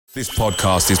This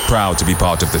podcast is proud to be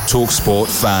part of the TalkSport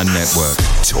Fan Network.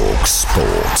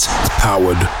 TalkSport.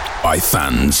 Powered by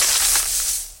fans.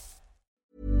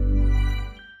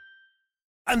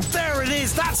 And there it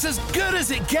is, that's as good as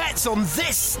it gets on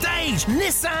this stage.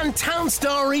 Nissan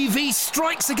Townstar EV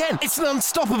strikes again. It's an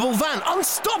unstoppable van,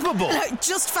 unstoppable.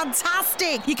 Just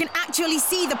fantastic. You can actually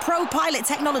see the ProPilot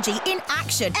technology in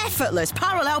action. Effortless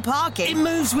parallel parking. It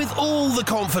moves with all the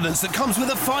confidence that comes with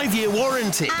a 5-year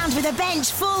warranty. And with a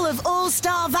bench full of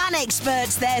all-star van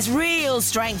experts, there's real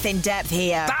strength in depth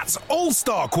here. That's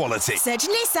all-star quality. Search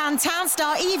Nissan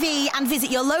Townstar EV and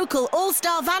visit your local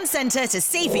all-star van centre to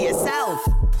see for yourself.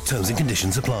 Terms and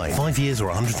conditions apply. 5 years or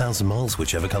 100,000 miles,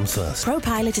 whichever comes first.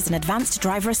 ProPilot is an advanced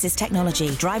driver assist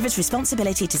technology. Driver's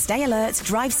responsibility to stay alert,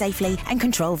 drive safely and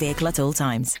control vehicle at all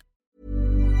times.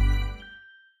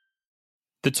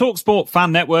 The TalkSport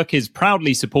Fan Network is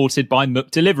proudly supported by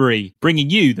McDelivery, bringing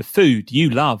you the food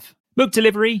you love.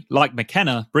 McDelivery, like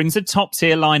McKenna, brings a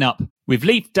top-tier lineup. With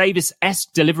Leif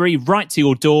Davis-esque delivery right to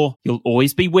your door, you'll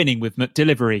always be winning with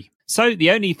McDelivery. So the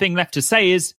only thing left to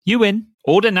say is, you win.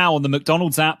 Order now on the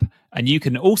McDonald's app, and you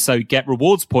can also get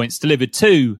rewards points delivered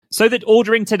too, so that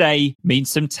ordering today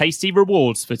means some tasty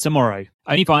rewards for tomorrow.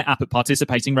 Only via app at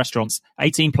participating restaurants.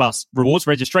 18 plus. Rewards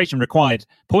registration required.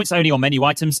 Points only on menu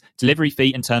items. Delivery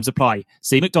fee and terms apply.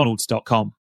 See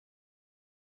mcdonalds.com.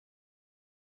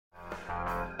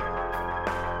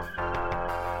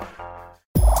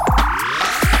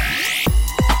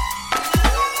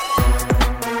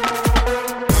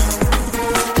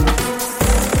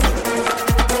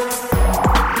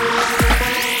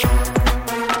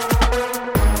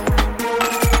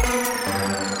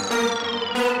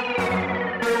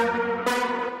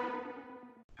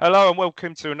 Hello and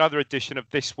welcome to another edition of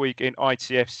This Week in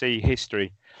ITFC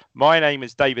History. My name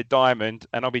is David Diamond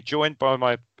and I'll be joined by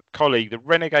my colleague, the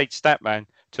Renegade Statman,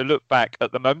 to look back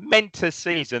at the momentous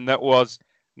season that was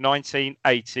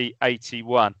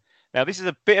 1980-81. Now, this is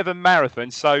a bit of a marathon,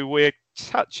 so we're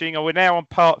now on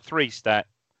part 3, Stat,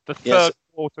 the third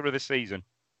quarter of the season.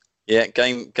 Yeah,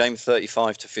 game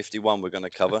 35 to 51 we're going to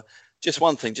cover. Just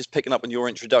one thing, just picking up on your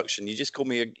introduction, you just called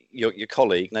me your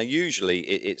colleague. Now, usually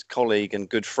it's colleague and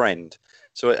good friend.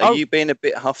 So are you being a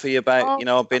bit huffy about,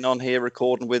 I've been on here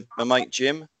recording with my mate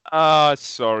Jim?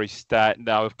 Sorry, Stat.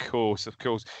 No, of course.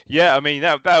 Yeah,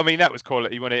 that was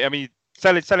quality, wasn't it? I mean,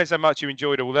 tell us how much you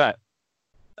enjoyed all that.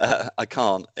 I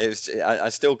can't. I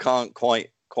still can't quite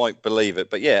believe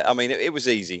it. But yeah, I mean, it was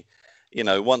easy.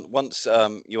 Once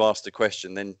you asked a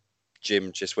question, then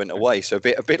Jim just went away. So a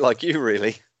bit like you,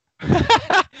 really.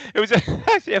 It was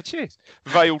cheers.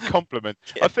 Veiled compliment.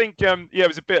 Yeah. I think it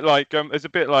was a bit like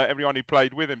everyone who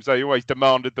played with him. So he always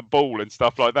demanded the ball and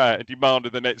stuff like that, and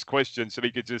demanded the next question so he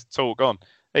could just talk on.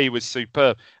 He was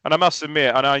superb, and I must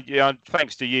admit, and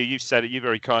thanks to you, you said it. You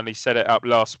very kindly set it up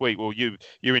last week. Well, you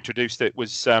introduced it.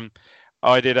 Was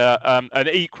I did an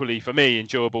equally for me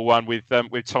enjoyable one with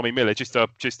Tommy Miller, just a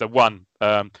one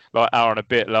like hour and a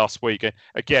bit last week. And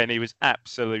again, he was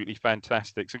absolutely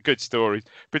fantastic. Some good stories,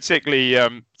 particularly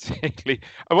a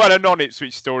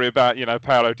non-Ipswich story about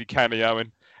Paolo Di Canio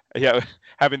and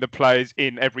having the players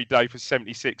in every day for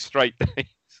 76 straight days.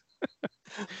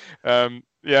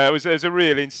 It was a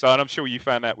real insight. I'm sure you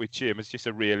found that with Jim. It's just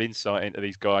a real insight into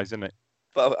these guys, isn't it?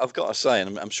 But I've got to say,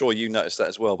 and I'm sure you noticed that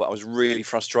as well, but I was really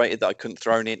frustrated that I couldn't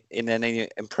throw in any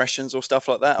impressions or stuff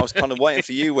like that. I was kind of waiting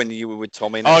for you when you were with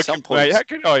Tommy. And at some point, mate, how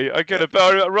could I could have,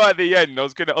 right at the end, I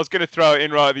was gonna throw it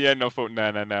in right at the end. I thought, no,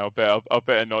 I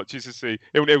better not, just to see.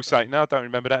 He'll say, no, I don't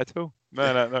remember that at all. No,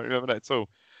 I don't remember that at all.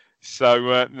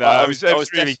 So, it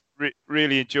was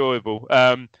really enjoyable.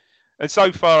 And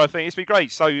so far, I think it's been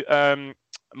great. So,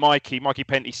 Mikey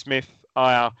Penty Smith,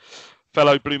 our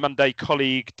fellow Blue Monday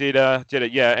colleague, did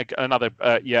another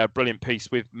brilliant piece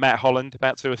with Matt Holland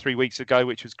about 2 or 3 weeks ago,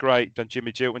 which was great. Done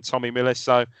Jimmy Jilt and Tommy Miller.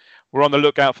 So we're on the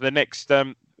lookout for the next.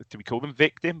 Do we call them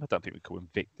victim? I don't think we call them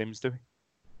victims, do we?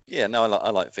 Yeah, no,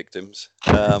 I like victims.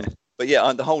 But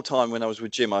yeah, the whole time when I was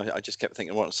with Jim, I just kept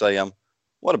thinking, I want to say,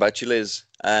 what about you, Liz?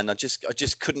 And I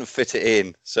just couldn't fit it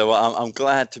in. So I'm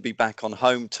glad to be back on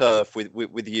home turf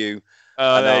with you.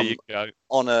 There you go.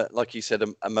 On like you said,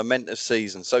 a momentous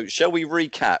season. So shall we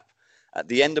recap? At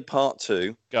the end of part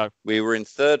 2, we were in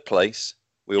 3rd place.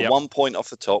 We were 1 point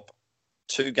off the top,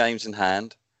 2 games in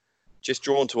hand. Just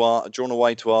drawn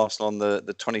away to Arsenal on the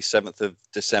 27th of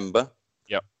December.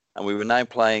 Yep. And we were now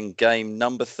playing game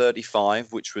number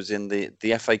 35, which was in the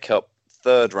FA Cup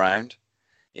 3rd round.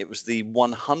 It was the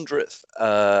 100th. It's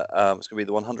going to be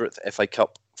the 100th FA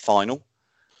Cup final.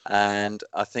 And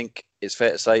I think it's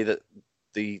fair to say that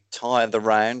the tie of the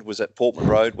round was at Portman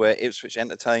Road, where Ipswich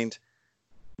entertained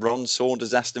Ron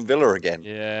Saunders Aston Villa again.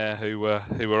 Yeah, who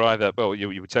were either, well,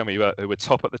 you would tell me who were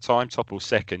top at the time, top or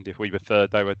second. If we were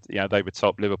third, they were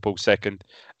top. Liverpool second.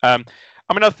 I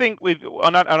mean, I think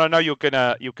I know you're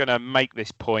gonna make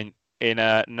this point in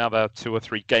another 2 or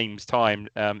 3 games time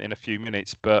in a few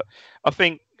minutes, but I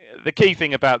think the key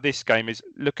thing about this game is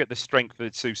look at the strength of the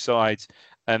two sides,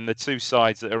 and the two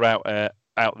sides that are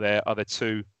out there are the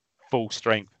two full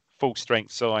strength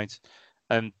sides,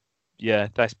 and yeah,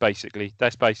 that's basically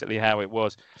how it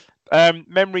was.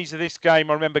 Memories of this game,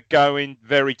 I remember going,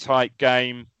 very tight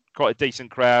game, quite a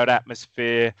decent crowd,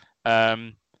 atmosphere.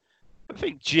 I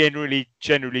think generally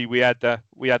we had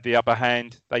the upper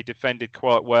hand. They defended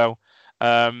quite well.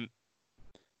 A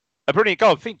brilliant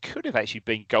goal. I think could have actually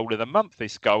been goal of the month.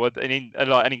 This goal,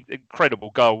 an incredible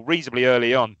goal, reasonably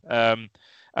early on.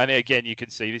 And again, you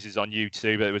can see this is on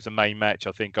YouTube. But it was the main match,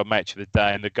 I think, on Match of the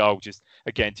Day, and the goal just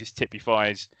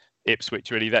typifies Ipswich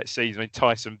really that season. I mean,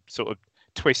 Tyson sort of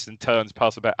twists and turns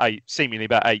past seemingly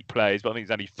about 8 players, but I think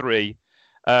it's only 3.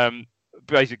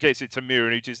 Basically gets it to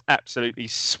Muren, who just absolutely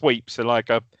sweeps like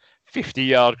a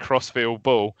 50-yard crossfield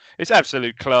ball. It's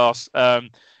absolute class. I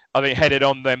think headed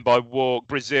on then by Walk.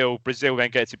 Brazil then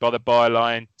gets it by the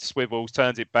byline, swivels,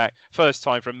 turns it back. First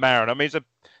time from Marin. I mean,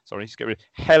 let's get rid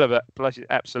of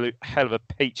absolute hell of a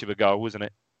peach of a goal, wasn't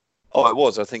it? Oh, it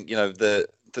was. I think the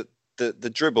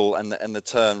dribble and the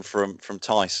turn from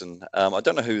Tyson. I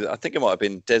don't know who. I think it might have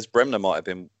been Des Bremner. Might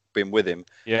have been with him.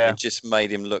 Yeah, and just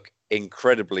made him look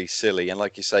incredibly silly. And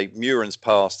like you say, Muren's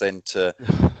pass then to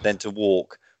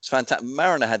Walk. It's fantastic.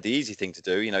 Mariner had the easy thing to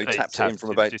do. He tapped it in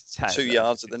from about 2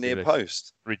 yards at the near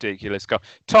post. Ridiculous goal.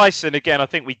 Tyson, again, I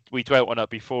think we dwelt on it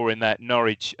before in that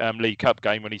Norwich League Cup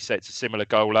game when he sets a similar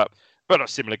goal up. Well, not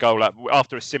a similar goal up.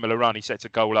 After a similar run, he sets a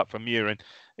goal up for Muren.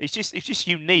 It's just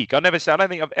unique. I don't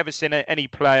think I've ever seen any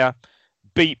player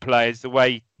beat players the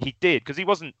way he did, because he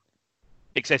wasn't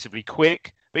excessively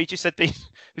quick, but he just had this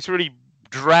really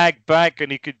drag back, and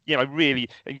he could, really,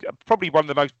 probably one of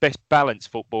the most best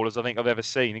balanced footballers I think I've ever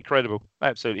seen. Incredible,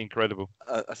 absolutely incredible.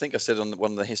 I think I said on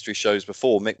one of the history shows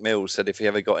before, Mick Mills said if he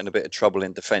ever got in a bit of trouble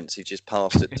in defence, he just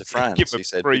passed it to France. He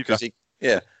said because he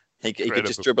could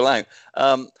just dribble out.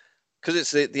 Because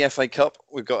it's the FA Cup,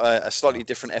 we've got a slightly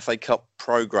different FA Cup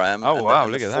programme. Oh wow,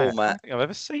 look at that! I don't think I've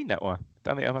ever seen that one.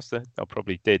 Don't think I must have. I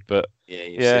probably did, but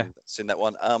you've seen that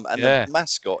one. And the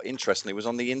mascot, interestingly, was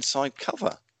on the inside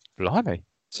cover. Blimey.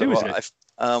 So who was it?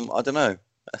 I don't know.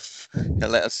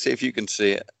 Let us see if you can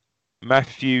see it.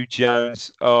 Matthew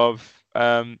Jones of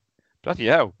bloody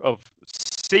hell, of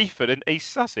Seaford and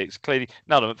East Sussex. Clearly,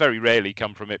 none of them very rarely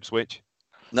come from Ipswich.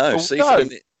 No,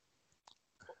 Seaford.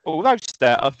 Although,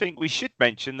 Stat, I think we should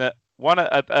mention that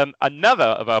another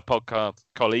of our podcast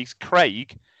colleagues,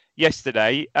 Craig,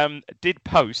 yesterday did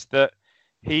post that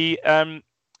he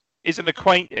is an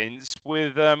acquaintance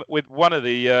with one of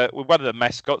the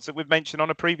mascots that we've mentioned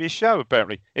on a previous show,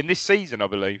 apparently in this season, I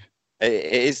believe. It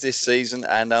is this season,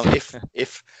 and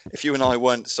if you and I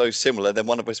weren't so similar, then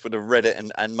one of us would have read it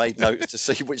and made notes to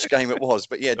see which game it was.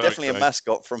 But yeah, definitely a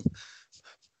mascot from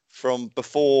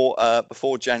before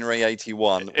January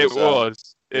 '81. It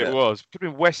was. Could have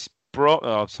been West Brom.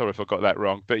 Oh, I'm sorry if I got that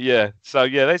wrong. But yeah, so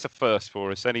yeah, there's a first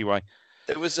for us anyway.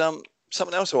 There was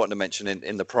something else I wanted to mention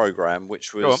in the programme,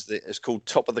 which was it's called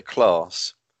Top of the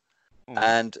Class.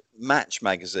 And Match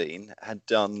magazine had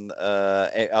done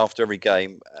after every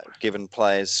game given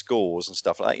players scores and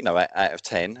stuff like that, out of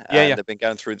 10. And they've been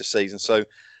going through the season. So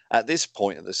at this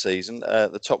point of the season,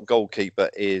 the top goalkeeper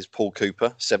is Paul Cooper,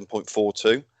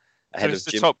 7.42. Ahead of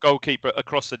the top goalkeeper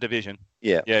across the division.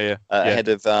 Ahead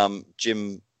of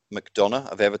Jim McDonough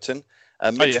of Everton.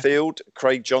 Midfield,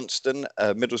 Craig Johnston,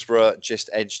 Middlesbrough just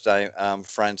edged out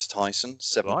Franz Tyson,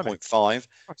 7.5.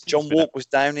 John Walk was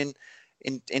down in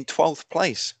 12th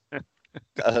place. I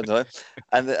don't know.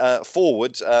 And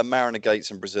forwards, Mariner,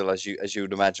 Gates and Brazil, as you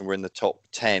would imagine, were in the top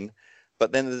 10.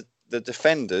 But then the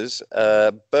defenders,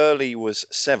 Burley was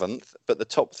 7th, but the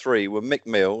top 3 were Mick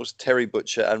Mills, Terry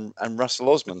Butcher, and Russell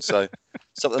Osman. So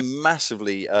something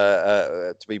massively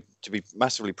to be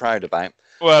massively proud about.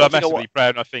 Well, I'm massively proud,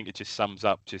 and I think it just sums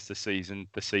up just the season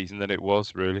that it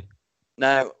was, really.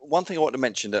 Now, one thing I want to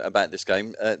mention about this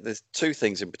game, there's 2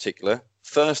 things in particular.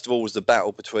 First of all was the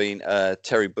battle between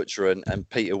Terry Butcher and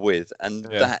Peter With, and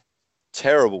that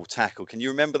terrible tackle. Can you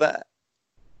remember that?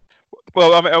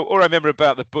 Well, I mean, all I remember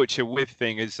about the Butcher With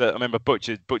thing is I remember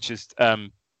Butcher's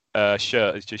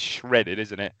shirt is just shredded,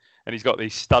 isn't it? And he's got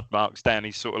these stud marks down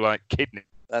his sort of like kidney.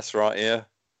 That's right, yeah.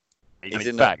 He's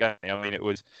in back. I mean, it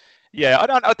was. Yeah,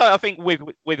 I think With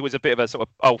was a bit of a sort of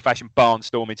old-fashioned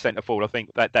barnstorming centre forward. I think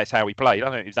that's how he played. I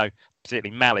don't think there's no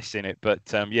particularly malice in it, but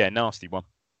nasty one.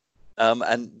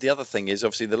 And the other thing is,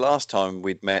 obviously, the last time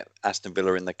we'd met Aston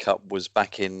Villa in the Cup was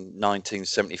back in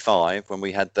 1975 when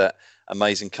we had that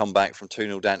amazing comeback from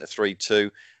 2-0 down to 3-2.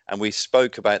 And we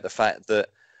spoke about the fact that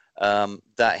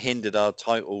that hindered our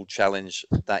title challenge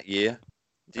that year.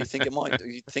 Do you think it might? Do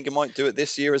you think it might do it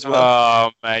this year as well?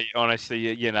 Oh, mate,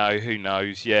 honestly, who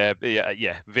knows? Yeah.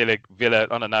 Villa.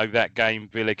 I don't know that game.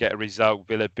 Villa get a result.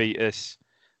 Villa beat us.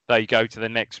 They go to the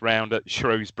next round at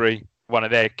Shrewsbury. One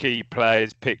of their key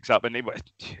players picks up, and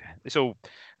it's all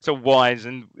whys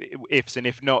and ifs and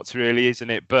if nots, really, isn't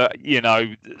it? But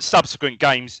subsequent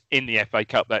games in the FA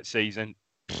Cup that season,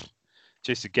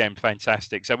 just again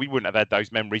fantastic. So we wouldn't have had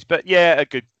those memories. But yeah, a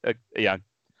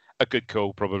good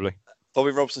call probably.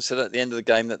 Bobby Robson said at the end of the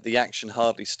game that the action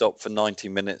hardly stopped for 90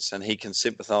 minutes, and he can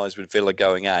sympathise with Villa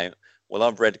going out. Well,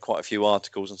 I've read quite a few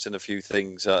articles and seen a few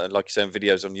things, like you say, in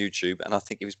videos on YouTube, and I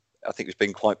think he was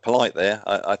being quite polite there.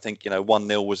 I think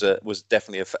 1-0 was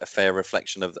definitely a fair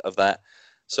reflection of that.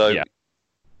 So yeah.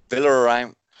 Villa are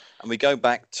out, and we go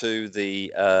back to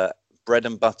the bread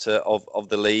and butter of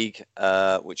the league,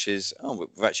 which is we've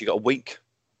actually got a week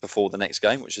before the next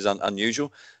game, which is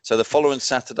unusual. So the following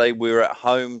Saturday, we were at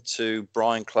home to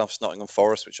Brian Clough's Nottingham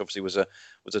Forest, which obviously was a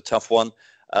tough one.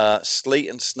 Sleet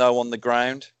and snow on the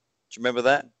ground. Do you remember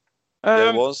that?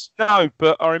 There was? No,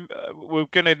 but we're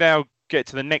going to now get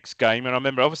to the next game, and I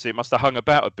remember obviously it must have hung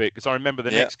about a bit because I remember the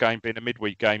next game being a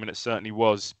midweek game, and it certainly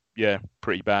was,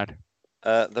 pretty bad.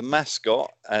 The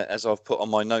mascot, as I've put on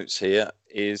my notes here,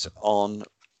 is on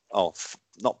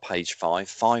not page 5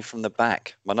 from the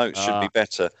back. My notes should be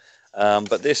better,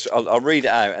 but this I'll read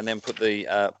it out and then put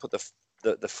the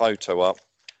photo up.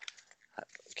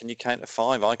 Can you count to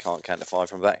 5? I can't count to 5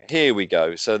 from back. Here we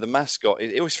go. So the mascot,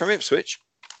 it was from Ipswich.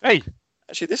 Hey,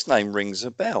 actually, this name rings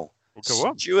a bell. Well, go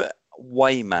on. Stuart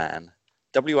Wayman,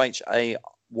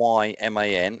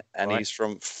 Whyman, and he's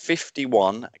from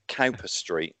 51 Cowper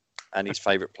Street. And his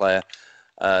favourite player,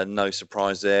 no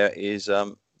surprise there, is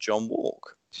John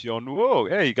Walk. John Walk.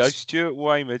 There you go. Stuart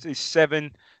Wayman. It's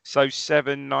 7,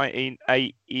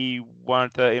 1981,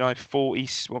 39, 40.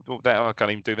 I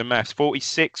can't even do the maths.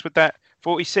 46 would that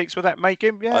make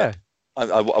him? Yeah.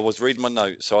 I was reading my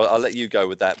notes, so I'll let you go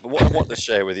with that. But what I want to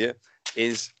share with you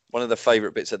is one of the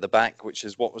favourite bits at the back, which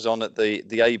is what was on at the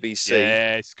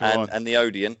ABC and the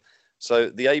Odeon. So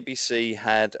the ABC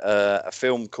had a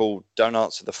film called Don't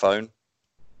Answer the Phone.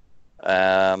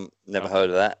 Never heard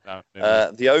of that.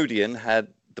 No, the Odeon had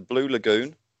The Blue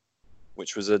Lagoon,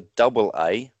 which was a double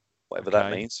A, whatever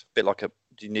that means. A bit like do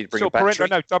you need to bring a battery?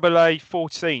 No, double A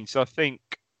 14. So I think,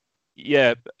 you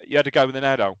had to go with an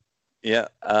adult. Yeah.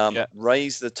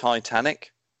 Raise the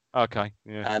Titanic. Okay.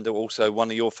 Yeah. And also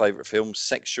one of your favourite films,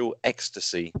 Sexual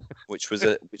Ecstasy, which was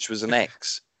an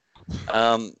X. Do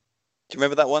you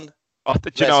remember that one? I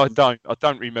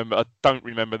don't remember. I don't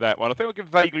remember that one. I think I can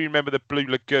vaguely remember the Blue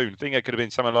Lagoon. I think it could have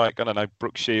been someone like, I don't know,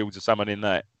 Brooke Shields or someone in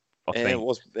that.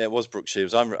 It was Brooke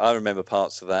Shields. I remember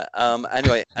parts of that.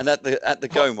 Anyway, and at the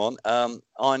Gaumont,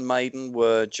 Iron Maiden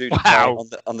were due to play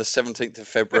on the 17th of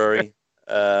February.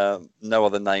 No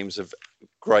other names of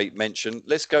great mention.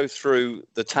 Let's go through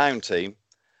the town team.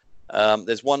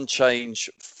 There's one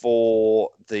change for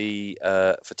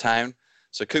town.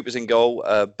 So Cooper's in goal.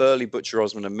 Burley, Butcher,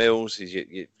 Osman and Mills is your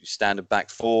standard back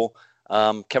four.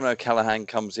 Kevin O'Callaghan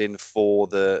comes in for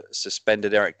the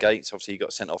suspended Eric Gates. Obviously, he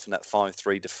got sent off in that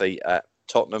 5-3 defeat at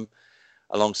Tottenham.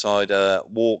 Alongside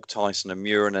Walk, Tyson and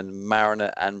Murin, and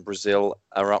Mariner and Brazil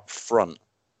are up front.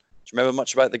 Do you remember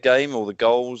much about the game or the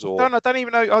goals? Or I don't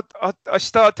even know. I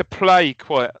started to play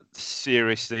quite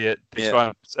seriously at this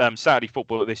Saturday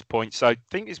football at this point, so I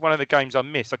think it's one of the games I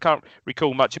missed. I can't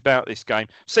recall much about this game.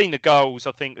 Seen the goals.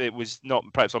 I think it was not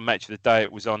perhaps on Match of the Day.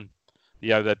 It was on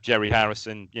the Jerry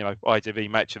Harrison ITV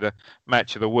Match of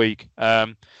the Week.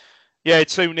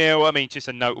 2-0. I mean, just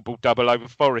a notable double over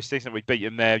Forest, isn't it? We beat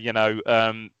them there,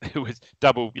 who was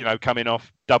double, coming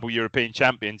off double European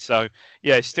champion. So,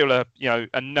 still a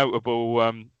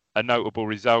notable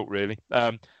result, really.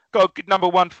 Got a good number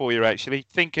one for you, actually.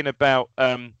 Thinking about,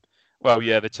 the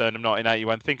turn of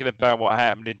 1981. Thinking about what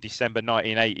happened in December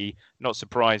 1980. Not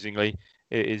surprisingly,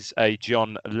 it is a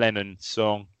John Lennon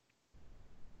song.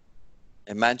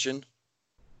 Imagine.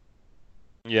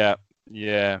 Yeah.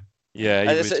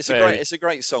 It's a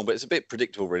great song, but it's a bit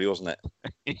predictable, really, wasn't it?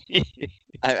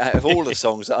 out of all the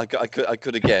songs that I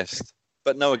could have guessed,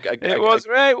 but no, it was,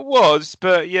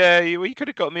 but he could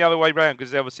have gotten the other way round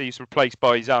because obviously he's replaced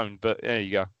by his own. But there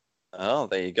you go. Oh,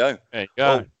 there you go. There you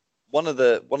go. Well, one of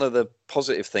the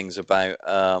positive things about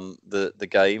the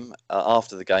game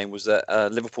after the game was that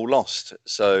Liverpool lost,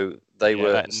 so they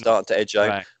were starting to edge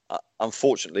out.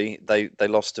 unfortunately, they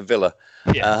lost to Villa.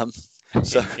 Yeah.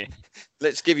 So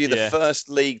let's give you the first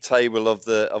league table of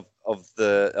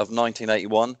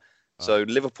 1981. So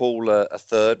Liverpool are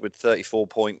third with 34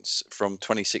 points from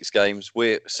 26 games.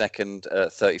 We're second,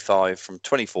 35 from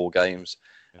 24 games.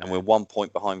 And we're 1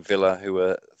 point behind Villa, who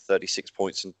are 36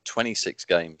 points in 26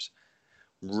 games.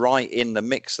 Right in the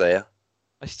mix there.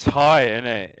 It's tight, isn't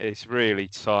it? It's really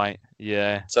tight.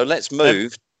 Yeah. So let's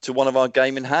move to one of our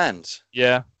game in hands.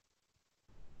 Yeah.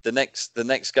 The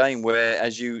next game where,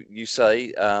 as you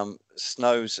say,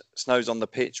 snow's on the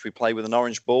pitch. We play with an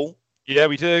orange ball. Yeah,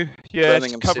 we do. Yeah,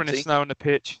 Birmingham it's covering City. the snow on the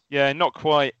pitch. Yeah, not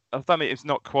quite. I think it's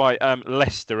not quite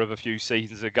Leicester of a few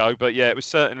seasons ago, but yeah, it was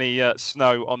certainly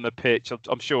snow on the pitch.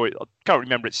 I'm sure. I can't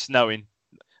remember it snowing.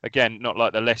 Again, not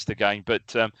like the Leicester game,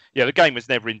 but yeah, the game was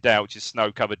never in doubt. Just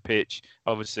snow-covered pitch,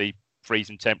 obviously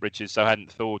freezing temperatures, so I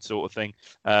hadn't thawed, sort of thing.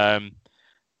 And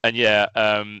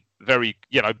yeah, very,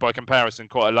 by comparison,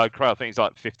 quite a low crowd. I think it's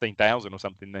like 15,000 or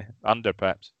something there, under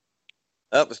perhaps.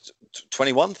 That was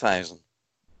 21,000.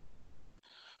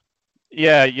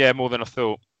 Yeah, more than I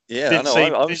thought. Yeah, didn't I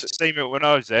know. Didn't seem it when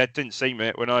I was there. Didn't seem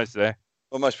it when I was there.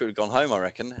 Well, most people had gone home, I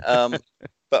reckon.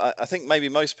 But I think maybe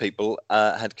most people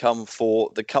had come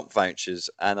for the cup vouchers,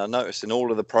 and I noticed in all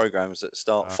of the programs that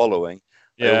start following,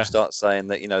 they all start saying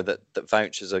that that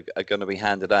vouchers are going to be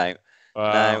handed out.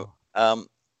 Wow. Now,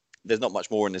 there's not much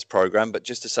more in this program, but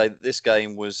just to say that this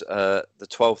game was the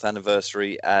 12th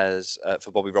anniversary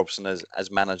for Bobby Robson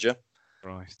as manager.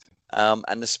 Right.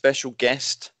 And the special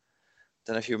guest.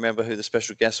 Don't know if you remember who the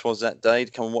special guest was that day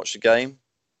to come and watch the game.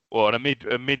 What, a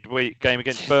midweek game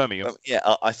against Birmingham? Yeah,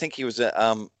 I think he was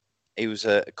a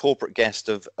corporate guest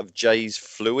of Jay's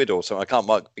Fluid or something. I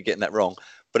might be getting that wrong,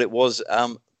 but it was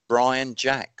Brian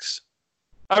Jacks.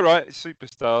 Oh right,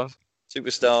 Superstars,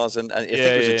 and I think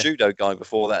he was a judo guy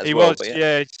before that as he well. Was,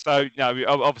 yeah. So no,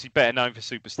 obviously better known for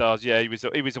Superstars. Yeah, he was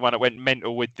the one that went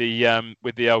mental with the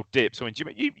old dips. I mean,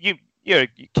 you're a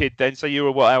kid then, so you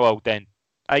were what? How old then?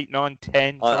 8, 9,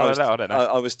 10? I don't know.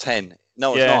 I was 10.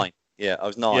 No, I was 9. Yeah, I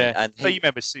was 9. Yeah. And so you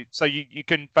remember? So you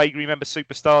can vaguely remember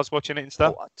Superstars watching it and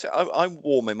stuff. I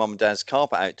wore my mum and dad's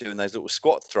carpet out doing those little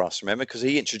squat thrusts. Remember, because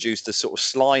he introduced the sort of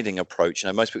sliding approach.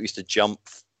 Most people used to jump.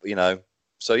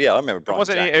 So yeah, I remember Brian.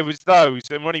 Wasn't it? It was those,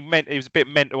 and when he was a bit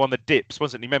mental on the dips,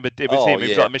 wasn't he? Remember, it was him. He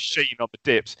was like a machine on the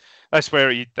dips. That's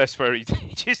where he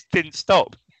just didn't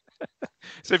stop.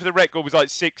 So if the record was like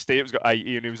 60, it was got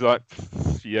 80, and he was like,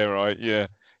 yeah, right, yeah.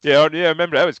 I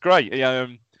remember that was great.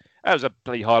 That was a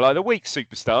bloody highlight of the week,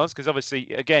 Superstars, because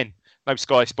obviously, again, no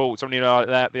Sky Sports or anything like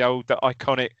that. The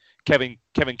iconic Kevin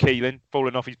Keelan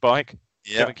falling off his bike.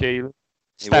 Yeah. Kevin Keelan.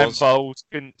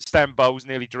 Stan Bowles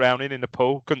nearly drowning in the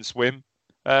pool, couldn't swim.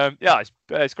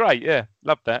 It's great. Yeah,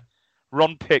 love that.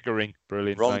 Ron Pickering,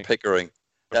 brilliant. Pickering.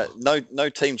 No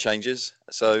team changes.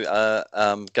 So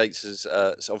Gates is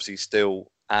obviously still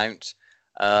out,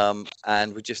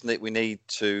 and we need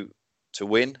to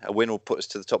win. A win will put us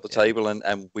to the top of the table,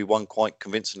 and we won quite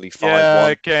convincingly 5-1. Yeah,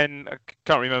 again, I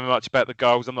can't remember much about the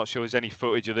goals. I'm not sure there's any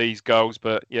footage of these goals,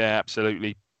 but yeah,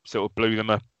 absolutely, sort of blew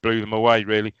them away.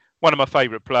 Really, one of my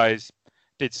favourite players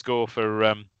did score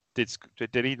for. Did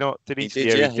he not? Did he?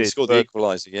 He scored the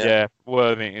equaliser. Yeah,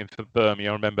 Worthington for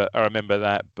Birmingham. I remember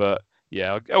that, but.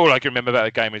 Yeah, all I can remember about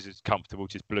the game is it's comfortable,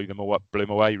 just blew them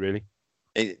away, really.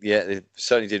 It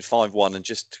certainly did 5-1. And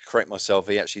just to correct myself,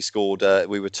 he actually scored.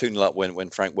 We were 2-0 up when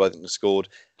Frank Worthington scored.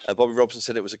 Bobby Robson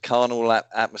said it was a carnival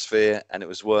atmosphere and it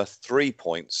was worth 3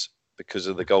 points because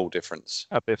of the goal difference.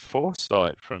 A bit of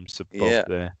foresight from Sir Bob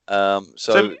there.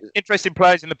 So interesting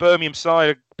players in the Birmingham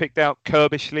side. I picked out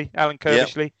Alan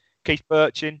Kirbishley, Keith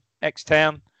Birchin,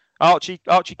 X-Town, Archie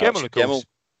Gemmell, of course.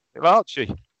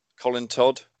 Archie. Colin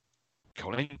Todd.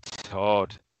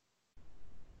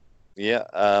 Yeah,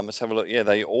 let's have a look. Yeah,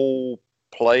 they all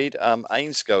played.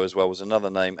 Ainscough as well was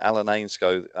another name. Alan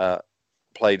Ainscough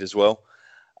played as well.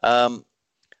 So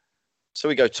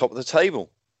we go top of the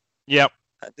table. Yep.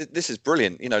 This is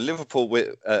brilliant. Liverpool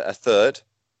we're a third.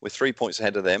 We're 3 points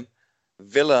ahead of them.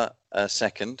 Villa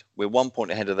second. We're 1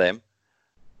 point ahead of them.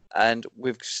 And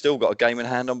we've still got a game in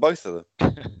hand on both of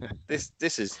them. This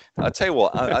is. I tell you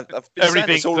what. I've been saying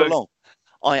this all along.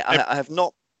 I have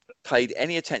not paid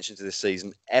any attention to this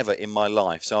season ever in my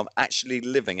life, so I'm actually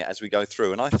living it as we go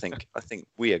through, and I think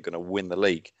we are going to win the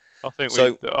league.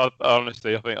 Honestly, go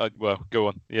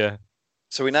on, yeah.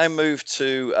 So we now move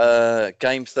to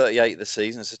game 38 of the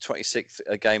season. It's the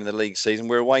 26th game of the league season.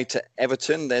 We're away to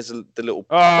Everton. There's the little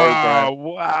program. Oh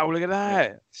wow! Look at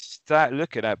that!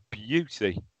 Look at that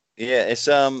beauty. Yeah, it's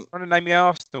I'm trying to name the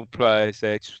Arsenal players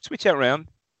there. Switch it around.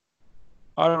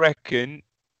 I reckon.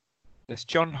 There's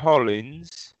John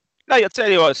Hollins, No, I'll tell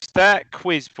you what, stat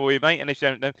quiz for you, mate. And if you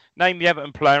don't know, name the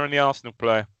Everton player and the Arsenal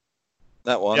player.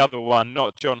 That one. The other one,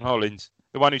 not John Hollins.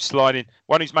 The one who's sliding,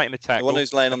 one who's making the tackle. The one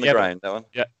who's laying on the ground, that one?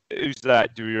 Yeah. Who's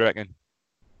that, do you reckon?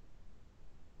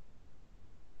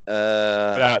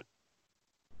 No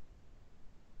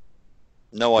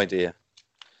idea.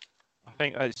 I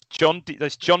think it's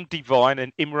there's John Devine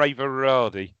and Imre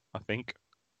Varadi, I think.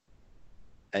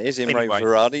 It is Imre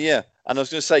Varadi, yeah. And I was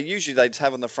going to say, usually they'd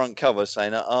have on the front cover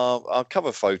saying our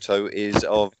cover photo is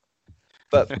of...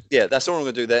 But, yeah, that's all I'm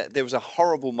going to do there. There was a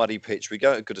horrible muddy pitch. We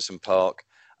go to Goodison Park.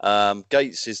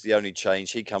 Gates is the only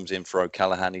change. He comes in for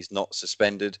O'Callaghan. He's not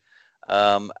suspended.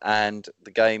 And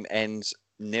the game ends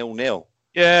 0-0.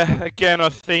 Yeah, again, I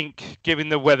think, given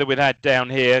the weather we'd had down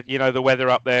here, the weather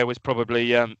up there was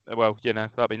probably, up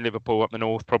in Liverpool, up the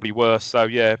north, probably worse. So,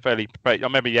 yeah, I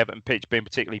remember the Everton pitch being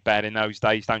particularly bad in those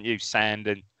days. Don't use sand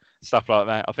and stuff like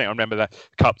that. I think I remember the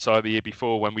cup tie the year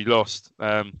before when we lost.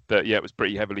 But, yeah, it was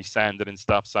pretty heavily sanded and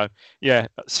stuff. So, yeah,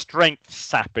 strength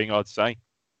sapping, I'd say.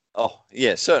 Oh,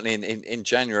 yeah, certainly in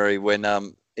January when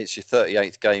it's your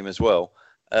 38th game as well.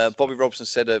 Bobby Robson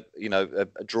said a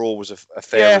draw was a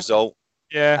fair result.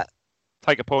 Yeah,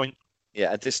 take a point.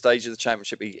 Yeah, at this stage of the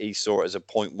championship, he saw it as a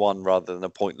 0.1 rather than a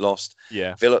point lost.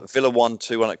 Yeah. Villa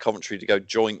 1-2 at Coventry to go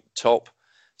joint top.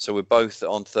 So we're both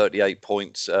on 38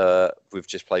 points. We've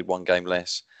just played one game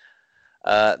less.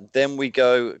 Then we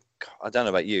go, I don't know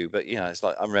about you, but, it's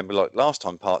like, I remember like last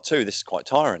time, part 2, this is quite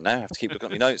tiring now. I have to keep looking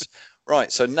at my notes. Right,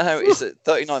 so now it's the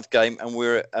 39th game and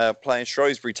we're playing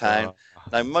Shrewsbury Town.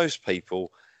 Now, most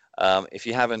people... if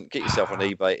you haven't, get yourself on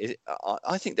eBay.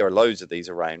 I think there are loads of these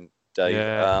around, Dave.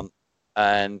 Yeah.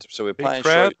 And so we're playing.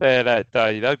 Big crowd there that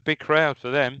day. Though big crowd for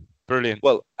them. Brilliant.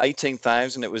 Well,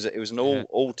 18,000. It was an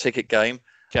all ticket game.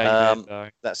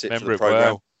 That's it for the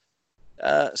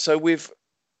program. So we've,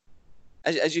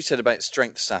 as you said about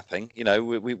strength sapping,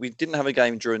 we didn't have a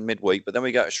game during midweek, but then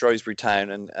we go to Shrewsbury Town,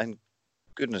 and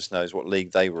goodness knows what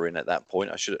league they were in at that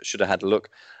point. I should have had a look.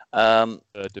 Third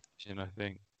division, I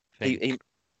think.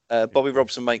 Bobby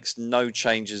Robson makes no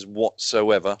changes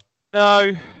whatsoever.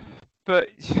 No, but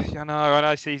I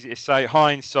know it's easy to say.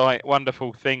 Hindsight,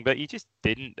 wonderful thing, but you just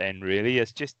didn't then, really.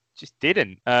 It's just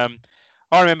didn't. I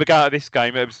remember going to this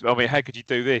game. How could you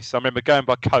do this? I remember going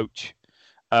by coach.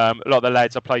 A lot of the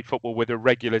lads I played football with are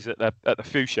regulars at the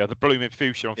Fuchsia, the Blooming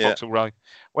Fuchsia on Vauxhall Road.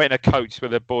 Went in a coach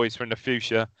with the boys from the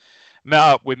Fuchsia. Met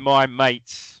up with my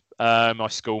mates, my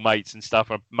school mates and stuff,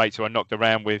 or mates who I knocked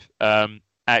around with.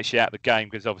 Actually at the game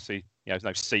because obviously there's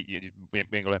no seat you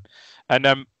mingle them,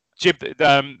 and Jib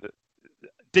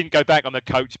didn't go back on the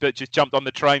coach but just jumped on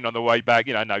the train on the way back.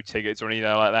 No tickets or anything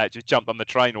like that, just jumped on the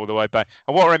train all the way back.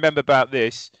 And what I remember about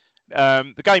this,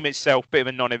 the game itself, bit of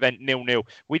a non-event, 0-0.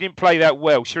 We didn't play that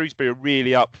well. Shrewsbury are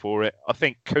really up for it. I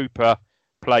think Cooper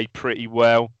played pretty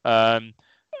well.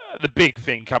 The big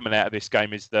thing coming out of this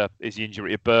game is the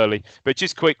injury of Burley. But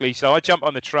just quickly, so I jumped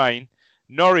on the train.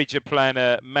 Norwich are playing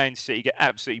Man City, get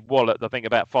absolutely walloped, I think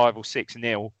about 5 or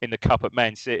 6-0 in the cup at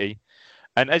Man City.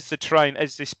 And as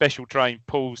this special train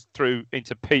pulls through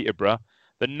into Peterborough,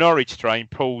 the Norwich train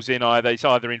pulls in it's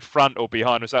either in front or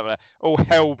behind or something like that. All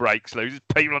hell breaks loose.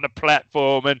 People on the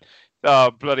platform and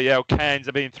bloody hell, cans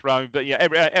are being thrown. But yeah,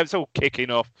 it's all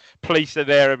kicking off. Police are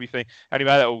there, everything. Anyway,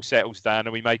 that all settles down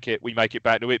and we make it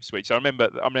back to Ipswich. So I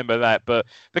remember that. But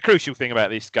the crucial thing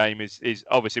about this game is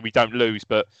obviously we don't lose,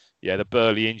 but yeah, the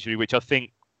Burley injury, which I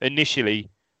think initially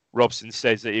Robson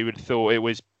says that he would have thought it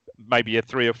was maybe a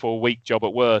 3 or 4 week job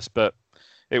at worst, but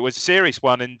it was a serious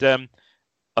one. And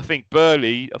I think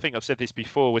Burley, I think I've said this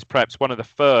before, was perhaps one of the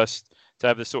first to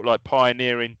have the sort of like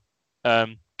pioneering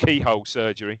keyhole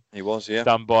surgery. He was, yeah,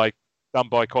 done by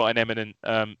quite an eminent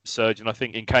surgeon, I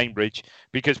think, in Cambridge.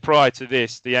 Because prior to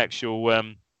this, the actual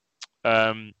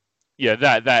that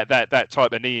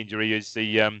type of knee injury is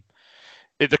the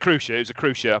cruciate. It was a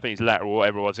cruciate. I think it's lateral, or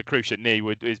whatever it was. A cruciate knee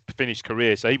would his finished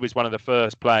career. So he was one of the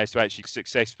first players to actually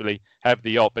successfully have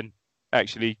the op and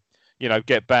actually,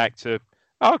 get back to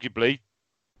arguably,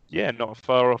 not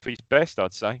far off his best,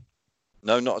 I'd say.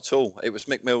 No, not at all. It was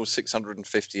Mick Mill's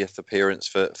 650th appearance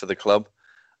for the club.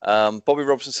 Bobby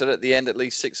Robson said at the end, at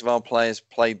least 6 of our players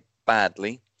played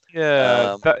badly.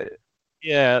 Yeah,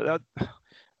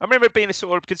 I remember it being a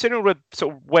sort of, considering the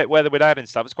sort of wet weather we'd had and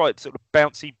stuff, it's quite sort of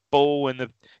bouncy ball, and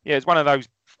it's one of those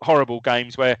horrible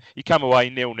games where you come away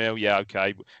 0-0. Yeah,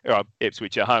 okay,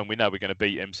 Ipswich at home, we know we're going to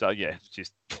beat him, so yeah, it's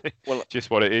just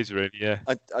just what it is, really. Yeah.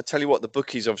 I tell you what, the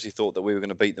bookies obviously thought that we were going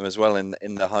to beat them as well in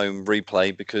the home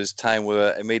replay, because Town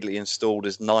were immediately installed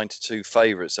as 9-2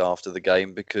 favourites after the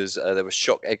game because there were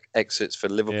shock exits for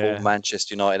Liverpool,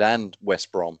 Manchester United, and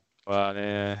West Brom. Well,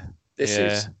 yeah. This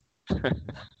is.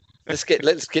 Let's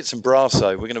get some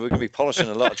Brasso. We're gonna be polishing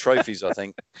a lot of trophies, I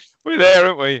think. We're there,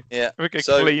 aren't we? Yeah. We're gonna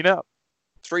clean up.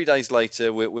 3 days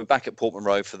later, we're back at Portman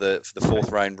Road for the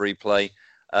fourth round replay.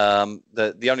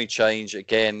 The only change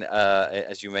again,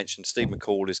 as you mentioned, Steve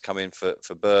McCall is coming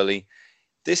for Burley.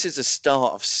 This is the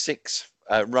start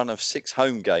of run of 6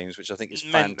 home games, which I think is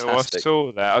fantastic. I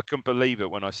saw that. I couldn't believe it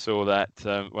when I saw that.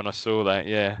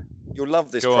 Yeah. You'll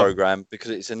love this program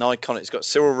because it's an iconic. It's got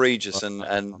Cyril Regis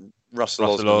and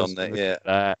Russell Osman on there.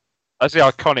 Yeah, that's the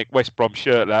iconic West Brom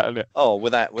shirt, that, isn't it? Oh,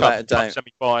 without a doubt.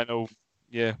 Semi-final.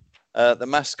 Yeah. The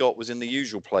mascot was in the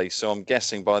usual place, so I'm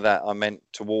guessing by that I meant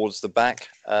towards the back.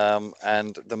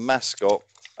 And the mascot,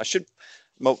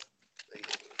 my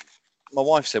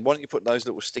wife said, "Why don't you put those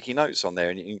little sticky notes on there?"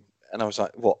 And I was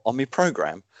like, "What, on my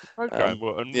program?"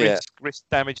 Risk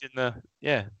damage in the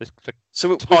So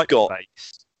we've got.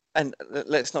 Base. And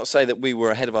let's not say that we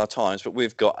were ahead of our times, but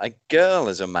we've got a girl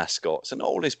as a mascot. So not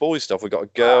all this boys stuff. We've got a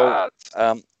girl,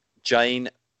 Jane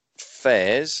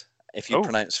Fairs, if you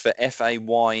pronounce Fayers,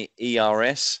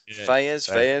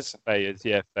 Fayers.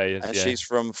 And she's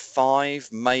from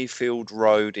 5 Mayfield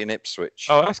Road in Ipswich.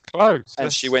 Oh, that's close.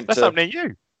 And she went to... That's something near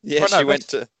you. Yeah, she went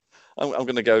to... I'm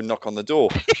going to go knock on the door.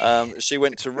 She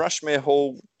went to Rushmere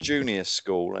Hall Junior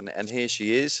School, and here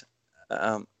she is.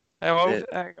 How old?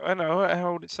 I know.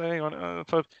 How old it's saying on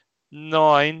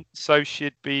 9, so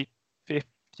she'd be 50.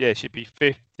 Yeah, she'd be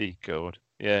 50. God,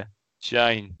 yeah.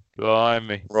 Jane,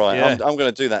 blimey. Right, yeah. I'm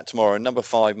going to do that tomorrow. Number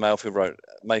 5, Mayfield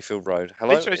Road.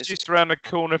 Hello. It's just around the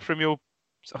corner from your.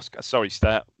 Sorry,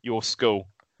 Stat. Your school.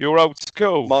 Your old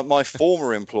school. My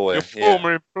former employer. Your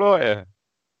former employer.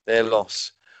 Their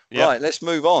loss. Yep. Right, let's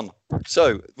move on.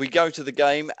 So we go to the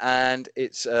game, and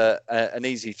it's an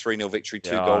easy 3-0 victory,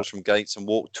 2 goals from Gates and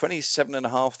Walk.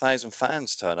 27,500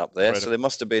 fans turn up there, so there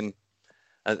must have been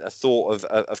a thought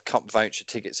of cup voucher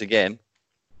tickets again.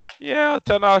 Yeah, I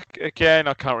don't know. Again,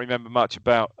 I can't remember much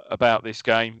about this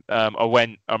game. I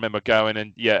remember going,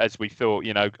 and as we thought,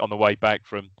 on the way back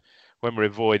from when we're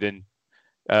avoiding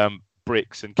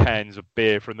bricks and cans of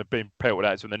beer from the being pelted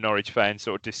at us from the Norwich fans,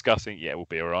 sort of discussing, we'll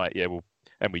be all right. Yeah, we'll.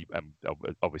 And we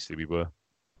obviously we were.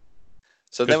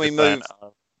 So then we move.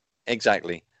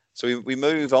 Exactly. So we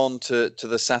move on to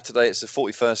the Saturday. It's the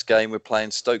 41st game. We're playing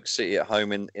Stoke City at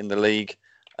home in the league.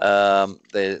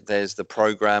 There's the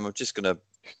programme. I'm just going to...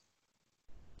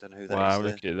 Don't know who that is. Wow,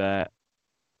 look at that.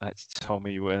 That's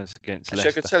Tommy Wells against Leicester.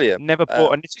 I could tell you. Never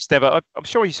bought, and it's just never... I'm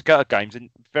sure he used to go to games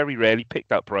and very rarely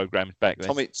picked up programmes back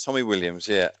then. Tommy Williams,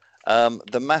 yeah.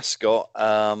 The mascot...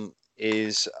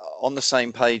 is on the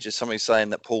same page as somebody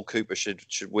saying that Paul Cooper should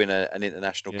win an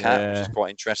international cap, which is quite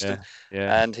interesting.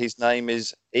 Yeah. And his name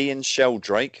is Ian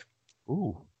Sheldrake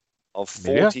of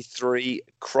 43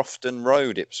 Crofton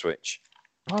Road, Ipswich.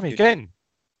 Again,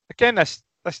 that's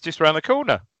just around the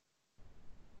corner.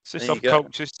 It's just off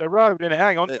Colchester Road, isn't it?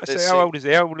 Hang on. How old is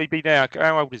he? How old will he be now?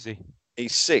 How old is he?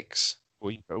 He's 6.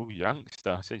 Oh,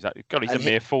 youngster. Seems like, God, he's a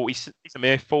mere 40. He's a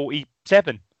mere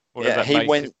 47. He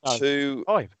went to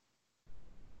 5.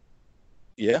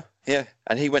 Yeah,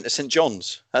 and he went to St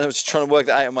John's. And I was trying to work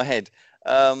that out in my head.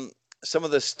 Some of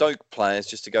the Stoke players,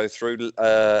 just to go through,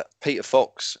 Peter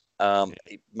Fox,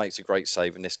 he makes a great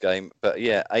save in this game. But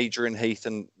Adrian Heath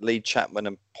and Lee Chapman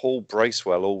and Paul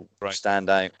Bracewell all stand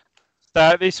out.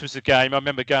 This was a game. I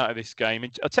remember going to this game.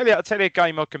 And I'll tell you a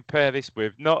game I'll compare this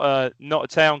with. Not a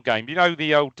town game. You know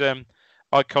the old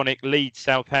iconic Leeds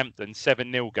Southampton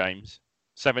 7-0 games.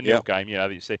 7-0 game.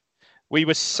 That you see. We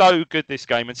were so good this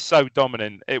game and so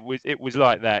dominant. It was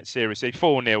like that. Seriously,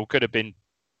 4-0 could have been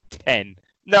 10.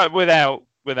 No, without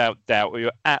doubt, we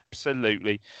were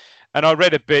absolutely. And I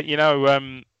read a bit.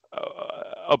 I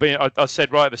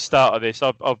said right at the start of this,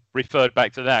 I've referred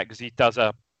back to that because he does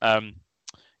a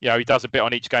he does a bit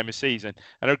on each game of season.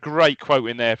 And a great quote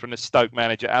in there from the Stoke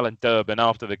manager Alan Durbin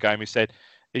after the game.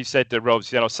 He said to Rob,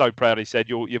 I was so proud. He said,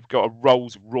 you've got a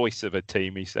Rolls Royce of a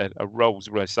team. He said, a Rolls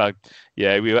Royce. So,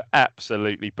 we were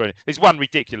absolutely brilliant. There's one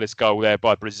ridiculous goal there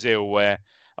by Brazil where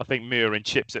I think Murin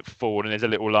chips it forward and there's a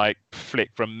little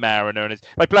flick from Mariner. And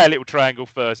they play a little triangle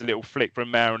first, a little flick from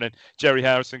Mariner. And Jerry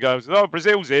Harrison goes,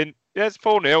 Brazil's in. Yeah, it's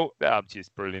 4-0.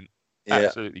 Just brilliant. Yeah.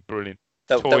 Absolutely brilliant.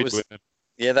 That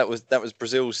was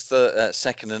Brazil's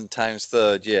second and Town's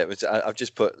third. Yeah, I've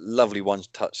just put lovely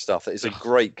one-touch stuff. It's a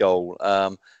great goal.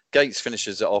 Gates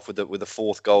finishes it off with the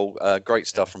fourth goal. Great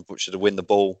stuff from Butcher to win the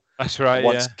ball. That's right.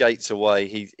 Once Gates away,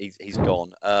 he's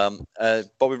gone.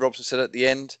 Bobby Robson said at the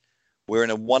end, "We're in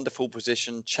a wonderful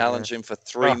position, challenging for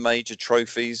 3 major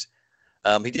trophies."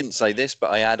 He didn't say this,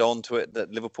 but I add on to it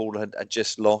that Liverpool had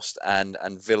just lost and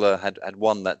Villa had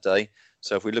won that day.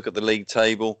 So if we look at the league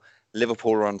table,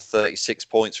 Liverpool are on 36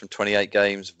 points from 28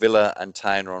 games. Villa and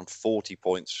Town are on 40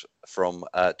 points from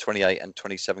 28 and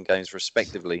 27 games,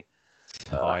 respectively.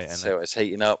 So it's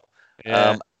heating up.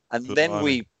 Yeah. And then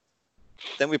we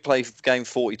play game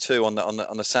 42 on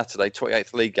the Saturday,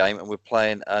 28th league game, and we're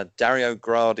playing Dario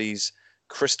Gradi's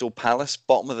Crystal Palace,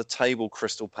 bottom of the table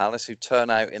Crystal Palace, who turn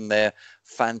out in their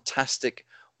fantastic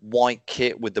white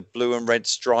kit with the blue and red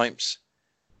stripes.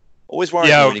 Always worrying.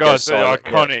 Yeah,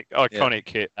 iconic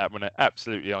kit. That one,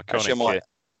 absolutely iconic. Actually, kit.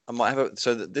 I might have it.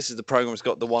 So this is the program's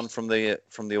got the one from the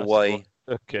away.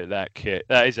 Look at that kit.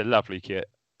 That is a lovely kit.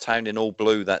 Town in all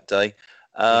blue that day.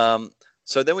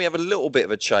 So then we have a little bit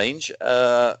of a change.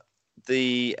 The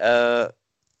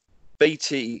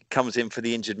BT comes in for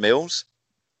the injured Mills.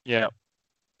 Yeah.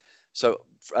 So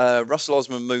Russell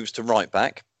Osman moves to right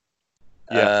back.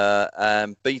 Yeah.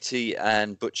 And BT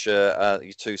and Butcher,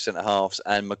 your two centre halves,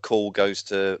 and McCall goes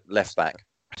to left back.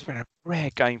 It's been a rare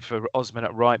game for Osman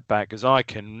at right back, because I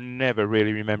can never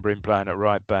really remember him playing at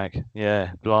right back.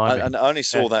 Yeah, blimey. And I only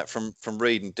saw that from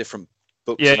reading different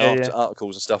books and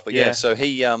articles and stuff. But so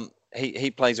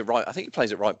he plays at right. I think he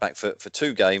plays at right back for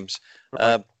 2 games.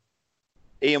 Right.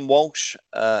 Ian Walsh,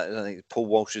 I think Paul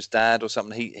Walsh's dad or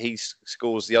something. He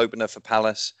scores the opener for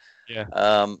Palace.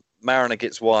 Yeah. Mariner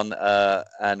gets one,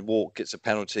 and Walk gets a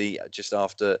penalty just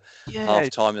after half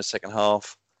time in the second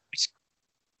half.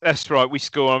 That's right. We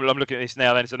score. I'm looking at this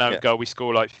now. Then it's an own goal. We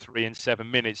score like 3 in 7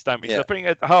 minutes, don't we? So I think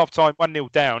at half time,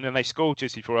 1-0 down, and they scored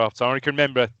just before half time. I can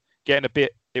remember it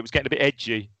was getting a bit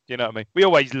edgy. You know what I mean? We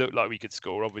always looked like we could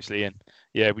score, obviously, and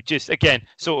we just again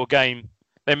sort of game.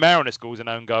 Then Mariner scores an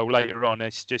own goal later on.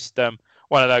 It's just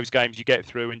one of those games you get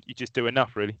through and you just do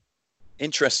enough, really.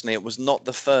 Interestingly, it was not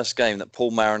the first game that Paul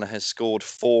Mariner has scored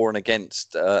for and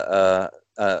against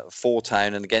for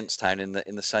Town and against Town in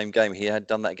the same game. He had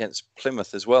done that against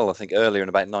Plymouth as well. I think earlier in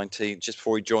about 19, just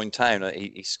before he joined Town,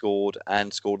 he scored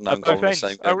an own goal in the same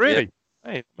game. Oh, really?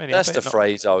 Yeah. Hey, that's the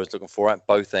phrase I was looking for, at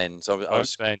both ends.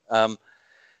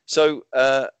 So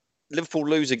Liverpool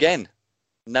lose again.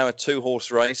 Now a 2-horse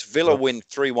race. Villa win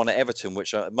 3-1 at Everton,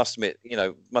 which I must admit,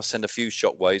 must send a few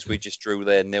shockwaves. We just drew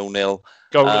there 0-0.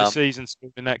 Goal of the season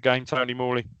in that game, Tony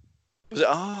Morley. Was it?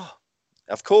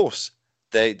 Of course.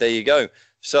 There you go.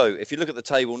 So if you look at the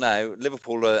table now,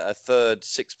 Liverpool are third,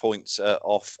 6 points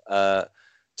off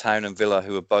Town and Villa,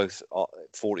 who are both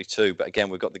 42. But again,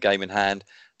 we've got the game in hand.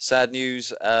 Sad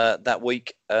news that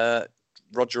week.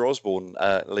 Roger Osborne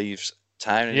leaves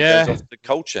Town and goes off to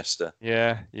Colchester.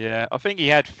 Yeah. I think he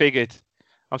had figured.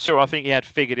 I think he had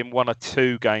figured in 1 or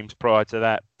 2 games prior to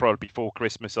that, probably before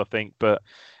Christmas, I think. But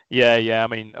yeah. I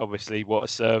mean, obviously, what a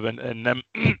servant, and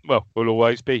we'll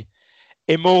always be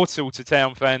immortal to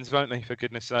Town fans, won't they? For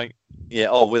goodness' sake.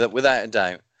 Yeah. Without a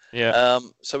doubt. Yeah.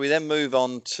 So we then move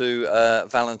on to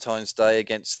Valentine's Day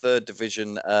against third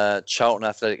division Charlton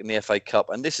Athletic in the FA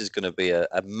Cup, and this is going to be a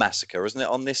massacre, isn't it?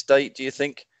 On this date, do you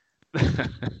think?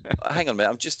 Hang on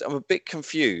a minute. I'm a bit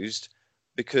confused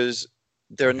because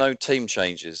there are no team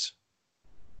changes.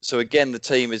 So again, the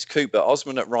team is Cooper,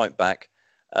 Osman at right back,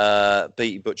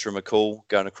 Beattie, Butcher and McCall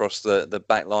going across the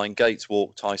back line, Gates,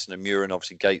 Walk, Tyson and Murin.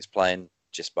 Obviously Gates playing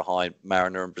just behind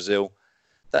Mariner and Brazil.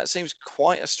 That seems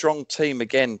quite a strong team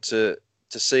again to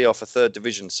see off a third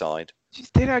division side.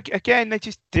 They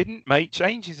just didn't make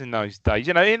changes in those days.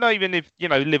 Even if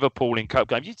Liverpool in cup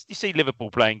games, you see Liverpool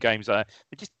playing games like that,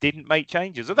 they just didn't make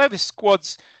changes. Although the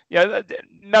squads,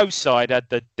 no side had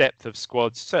the depth of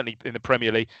squads. Certainly in the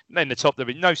Premier League, in the top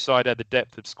division, no side had the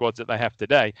depth of squads that they have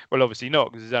today. Well, obviously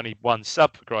not, because there's only one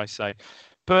sub, for Christ's sake.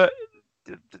 But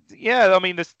I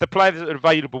mean, the players that are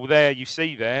available there, you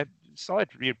see there, the side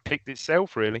picked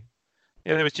itself really.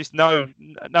 There was just no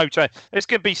change. It's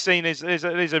going to be seen as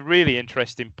there's a really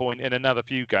interesting point in another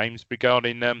few games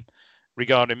regarding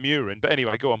Murin. But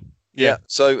anyway, go on. Yeah.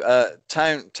 So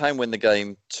Town win the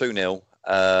game 2-0.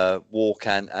 Walk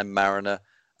and Mariner.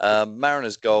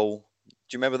 Mariner's goal. Do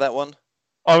you remember that one?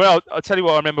 Oh well, I'll tell you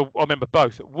what. I remember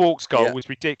both. Walk's goal was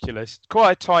ridiculous.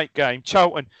 Quite a tight game.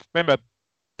 Charlton. Remember,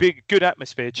 good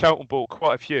atmosphere. Charlton bought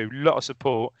quite a few. Lot of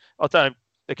support. I don't know.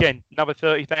 Again, another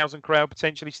 30,000 crowd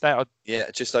potentially started.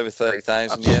 Yeah, just over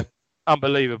 30,000. Yeah,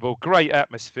 unbelievable, great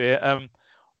atmosphere.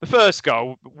 The first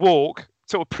goal, Walk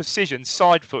sort of precision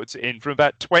side foots it in from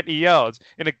about 20 yards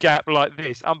in a gap like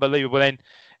this, unbelievable. Then,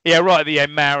 right at the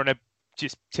end, Mariner,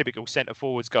 just typical centre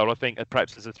forwards goal. I think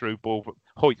perhaps as a through ball,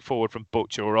 hoiked forward from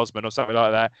Butcher or Osman or something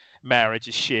like that. Mariner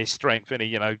just sheer strength, and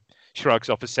he shrugs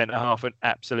off a centre half and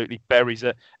absolutely buries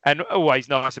it. And always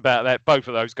nice about that, both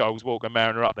of those goals, Walker and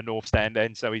Mariner up the north stand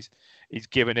end, so he's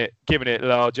giving it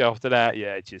large after that.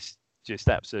 Yeah, just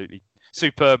absolutely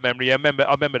superb memory. I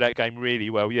remember that game really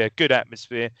well. Yeah, good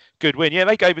atmosphere, good win. Yeah,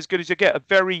 they gave as good as you get. A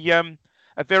very young,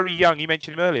 you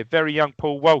mentioned him earlier, very young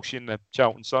Paul Walsh in the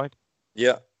Charlton side.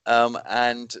 Yeah,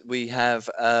 and we have,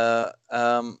 I've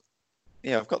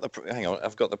got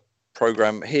the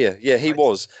programme here. Yeah, he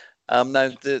was. Now,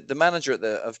 the manager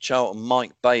of Charlton,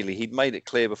 Mike Bailey, he'd made it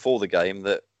clear before the game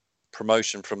that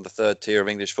promotion from the third tier of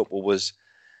English football was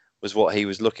what he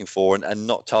was looking for, and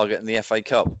not targeting the FA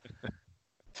Cup.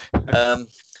 Well,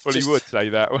 he would say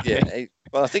that. Yeah.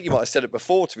 Well, I think you might have said it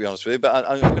before, to be honest with you. But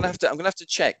I'm going to have to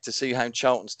check to see how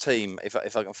Charlton's team, if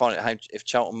I can find it, if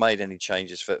Charlton made any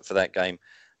changes for that game.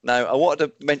 Now, I wanted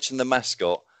to mention the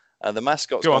mascot. The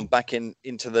mascot's gone back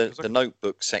into the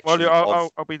notebook section.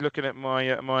 Well, I'll be looking at my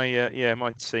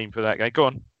team for that game. Go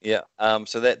on. Yeah.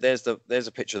 So there's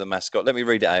a picture of the mascot. Let me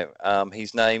read it out.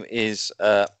 His name is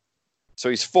so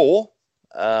he's 4,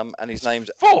 and his name's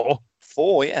 4.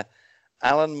 4, yeah.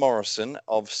 Alan Morrison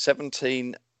of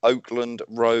 17 Oakland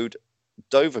Road,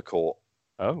 Dovercourt.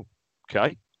 Oh,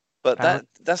 okay. But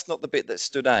that's not the bit that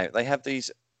stood out. They have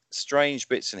these strange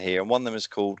bits in here, and one of them is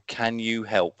called "Can You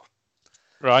Help?"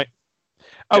 Right.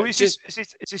 Oh, is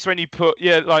this when you put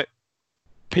like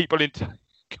people into?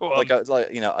 Go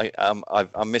on.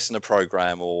 I'm missing a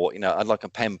program, or I'd like a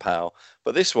pen pal.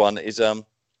 But this one is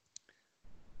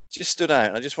just stood out.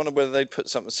 And I just wondered whether they'd put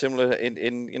something similar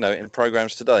in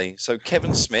programs today. So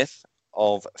Kevin Smith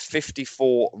of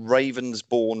 54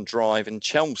 Ravensbourne Drive in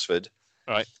Chelmsford,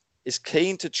 right, is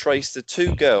keen to trace the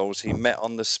 2 girls he met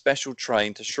on the special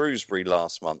train to Shrewsbury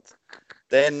last month.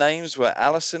 Their names were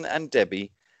Alison and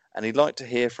Debbie, and he'd like to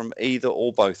hear from either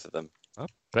or both of them. I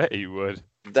bet he would.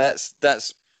 That's.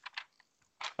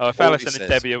 Oh, if Alison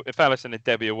and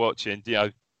Debbie are watching,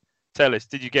 tell us.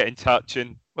 Did you get in touch?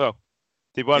 And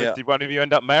did one of you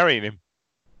end up marrying him?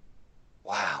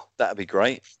 Wow, that'd be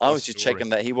great. I was just checking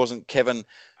that he wasn't Kevin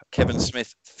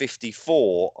Smith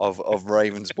 54 of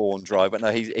Ravensbourne Drive, but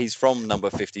no, he's from number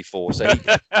 54. So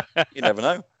you never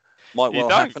know, might well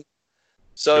happen.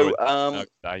 So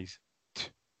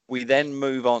we then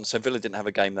move on. So Villa didn't have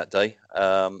a game that day.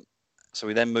 So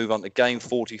we then move on to game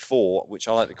 44, which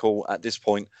I like to call at this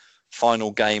point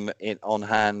final game in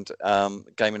hand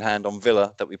on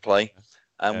Villa that we play,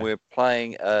 and we're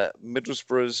playing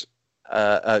Middlesbrough's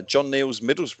John Neal's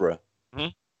Middlesbrough. Mm-hmm. Do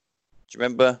you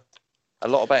remember a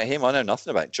lot about him? I know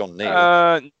nothing about John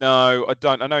Neal. No, I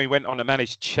don't. I know he went on to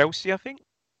manage Chelsea, I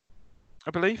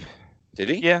believe. Did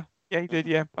he? Yeah, he did.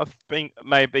 Yeah, I think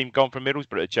may have been gone from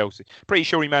Middlesbrough to Chelsea. Pretty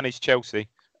sure he managed Chelsea.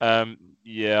 I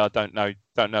don't know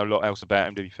a lot else about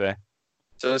him, to be fair.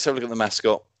 So let's have a look at the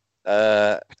mascot.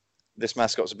 This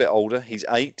mascot's a bit older. He's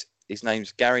 8. His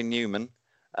name's Gary Newman.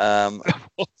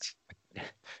 What?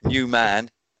 Newman.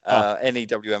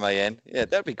 Newman. Yeah,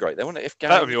 that'd be great. Wouldn't it? If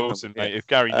Gary that would be awesome, mate. If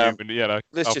Gary Newman,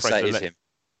 let's just say it's him.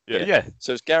 Yeah.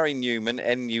 So it's Gary Newman,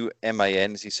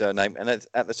 Newman is his surname, and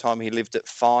at the time he lived at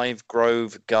 5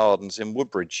 Grove Gardens in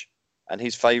Woodbridge, and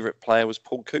his favourite player was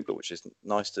Paul Cooper, which is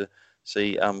nice to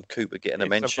see. Cooper getting a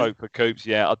mention. A vote for Coops,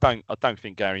 yeah. I don't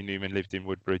think Gary Newman lived in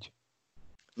Woodbridge.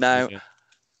 Now,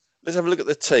 let's have a look at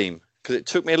the team, because it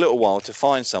took me a little while to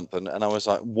find something, and I was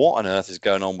like, what on earth is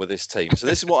going on with this team? So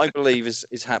this is what I believe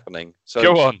is happening. So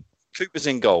go on. Cooper's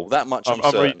in goal. That much I'm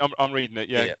certain. I'm reading it,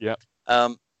 yeah.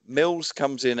 Mills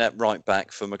comes in at right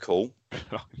back for McCall.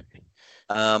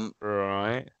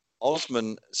 Right.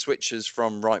 Osman switches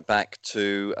from right back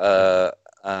to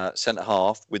centre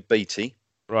half with Beattie.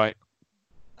 Right.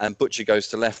 And Butcher goes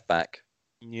to left back.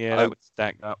 Yeah, that would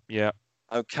stack up, yeah.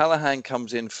 O'Callaghan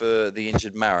comes in for the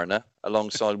injured Mariner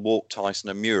alongside Walk, Tyson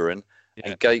and Murin.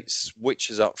 Yeah. And Gates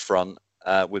switches up front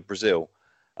with Brazil.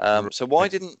 So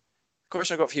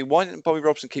question I got for you, why didn't Bobby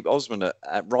Robson keep Osman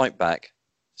at right back?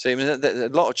 See, I mean, a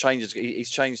lot of changes. He's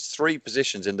changed 3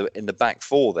 positions in the back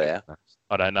 4 there.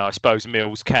 I don't know. I suppose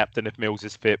Mills captain. If Mills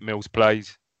is fit, Mills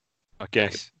plays. I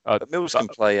guess. But Mills can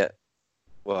play it.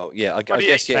 Well, yeah, I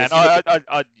guess. Yeah.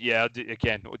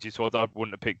 Again, just what I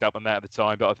wouldn't have picked up on that at the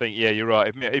time, but I think you're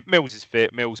right. If Mills is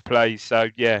fit, Mills plays. So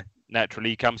yeah, naturally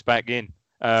he comes back in.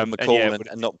 McCall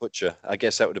and not Butcher. I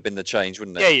guess that would have been the change,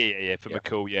 wouldn't it? Yeah. For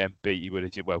McCall, Beattie would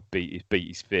have. Well,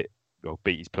 Beattie's fit. Well,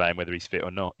 Beattie's playing whether he's fit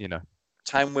or not.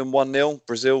 Town win 1-0.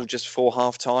 Brazil just 4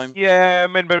 half time. Yeah, I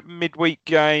remember midweek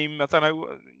game. I don't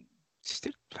know.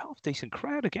 Still half decent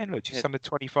crowd again. Look, just under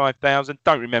 25,000.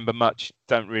 Don't remember much.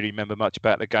 Don't really remember much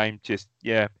about the game. Just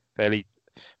fairly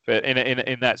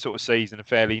in that sort of season, a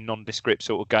fairly nondescript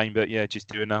sort of game. But just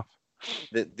do enough.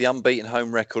 The unbeaten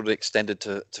home record extended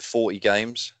to 40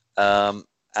 games, and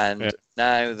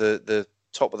now the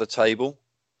top of the table.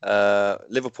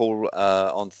 Liverpool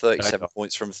on 37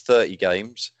 points from 30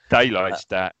 games. Daylight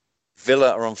stat.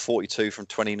 Villa are on 42 from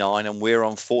 29, and we're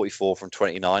on 44 from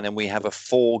 29, and we have a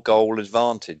 4-goal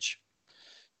advantage.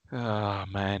 Oh,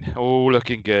 man. All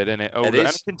looking good, isn't it? It is. And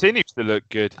it continues to look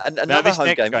good. And another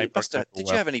home game.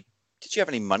 Did you have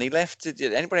any money left? Did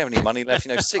anybody have any money left?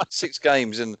 You know, six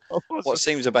games and what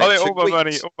seems about I think 2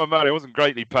 weeks. all my money wasn't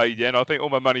greatly paid yet. And I think all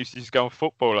my money used to just go on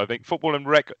football. I think football and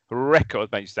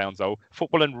records, makes sounds old.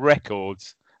 Football and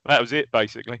records. That was it,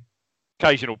 basically.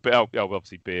 Occasional bit,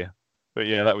 obviously beer. But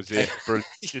yeah, that was it.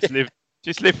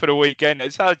 Just live for the weekend.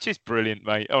 It's just brilliant,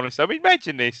 mate. Honestly, I mean,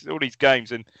 imagine this, all these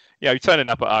games, and turning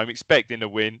up at home, expecting to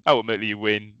win. Ultimately, you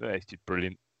win. It's just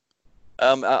brilliant.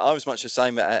 I was much the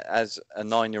same as a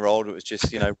 9-year-old. It was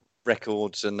just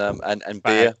records and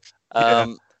beer.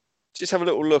 Just have a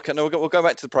little look, and we'll go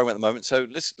back to the program at the moment. So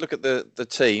let's look at the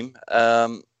team.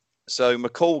 So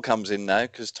McCall comes in now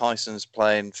because Tyson's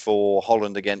playing for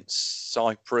Holland against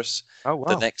Cyprus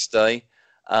the next day.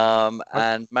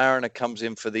 And Mariner comes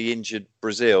in for the injured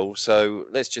Brazil. So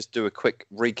let's just do a quick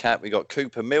recap. We got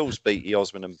Cooper, Mills, Beattie,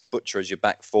 Osman and Butcher as your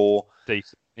back 4.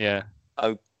 Decent, yeah.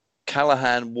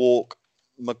 Callahan, Walk,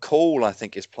 McCall, I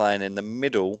think, is playing in the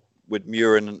middle with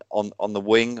Murin on the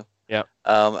wing. Yeah.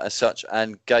 As such,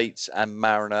 and Gates and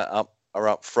Mariner are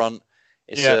up front.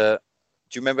 Do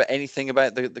you remember anything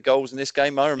about the goals in this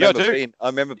game? I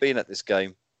remember being at this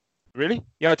game. Really?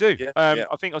 Yeah, I do. Yeah, I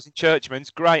think I was in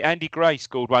Churchman's. Andy Gray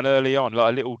scored one early on,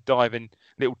 like a little diving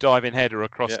header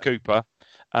across Cooper.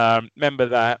 Remember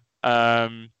that.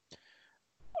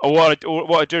 What I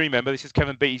do remember, this is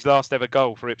Kevin Beattie's last ever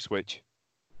goal for Ipswich.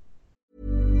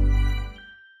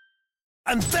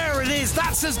 And there it is.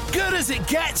 That's as good as it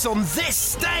gets on this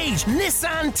stage.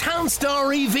 Nissan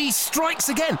Townstar EV strikes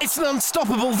again. It's an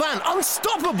unstoppable van.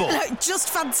 Unstoppable.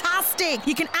 Just fantastic.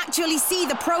 You can actually see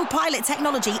the ProPilot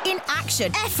technology in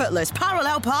action. Effortless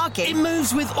parallel parking. It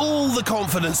moves with all the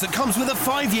confidence that comes with a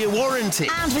 5-year warranty.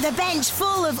 And with a bench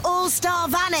full of all-star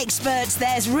van experts,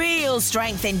 there's real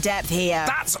strength in depth here.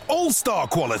 That's all-star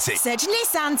quality. Search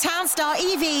Nissan Townstar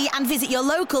EV and visit your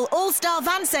local all-star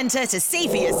van centre to see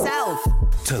for yourself.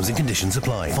 Terms and conditions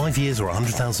apply. 5 years or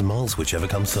 100,000 miles, whichever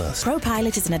comes first.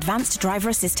 ProPilot is an advanced driver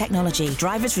assist technology.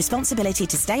 Driver's responsibility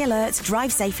to stay alert,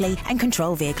 drive safely, and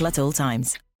control vehicle at all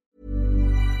times.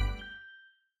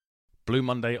 Blue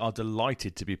Monday are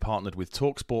delighted to be partnered with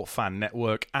TalkSport Fan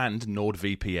Network and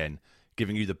NordVPN,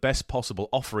 giving you the best possible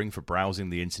offering for browsing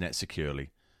the internet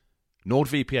securely.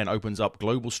 NordVPN opens up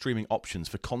global streaming options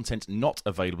for content not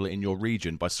available in your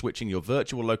region by switching your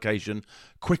virtual location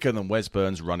quicker than Wes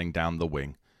Burns running down the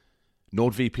wing.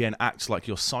 NordVPN acts like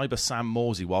your cyber Sam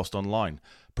Morsey whilst online,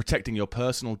 protecting your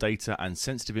personal data and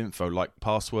sensitive info like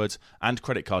passwords and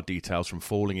credit card details from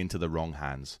falling into the wrong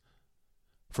hands.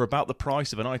 For about the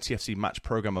price of an ITFC match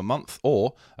program a month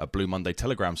or a Blue Monday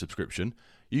Telegram subscription,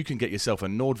 you can get yourself a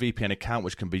NordVPN account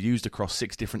which can be used across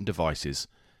 6 different devices.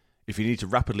 If you need to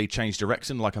rapidly change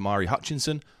direction like Amari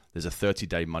Hutchinson, there's a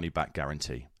 30-day money-back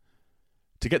guarantee.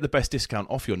 To get the best discount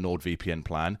off your NordVPN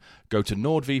plan, go to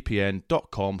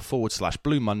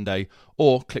nordvpn.com/Blue Monday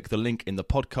or click the link in the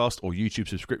podcast or YouTube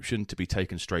subscription to be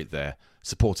taken straight there,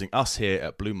 supporting us here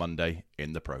at Blue Monday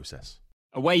in the process.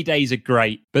 Away days are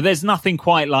great, but there's nothing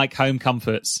quite like home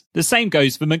comforts. The same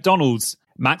goes for McDonald's.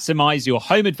 Maximise your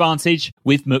home advantage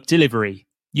with McDelivery.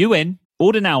 You in?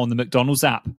 Order now on the McDonald's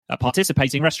app. At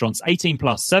participating restaurants, 18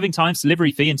 plus, serving times,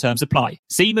 delivery fee and terms apply.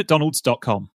 See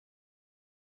mcdonalds.com.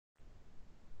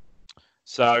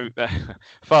 So,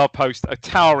 far post, a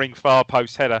towering far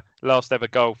post header, last ever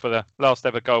goal for the club.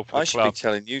 I should be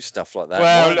telling you stuff like that.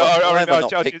 Well, I know,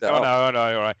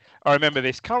 all right. I remember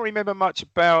this. Can't remember much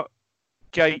about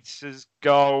Gates's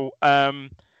goal.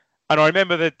 And I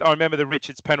remember the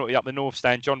Richards penalty up the north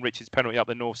stand, John Richards penalty up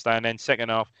the north stand, then second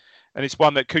half. And it's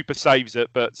one that Cooper saves it,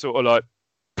 but sort of like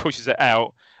pushes it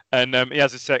out. And he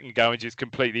has a second go and just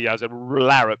completely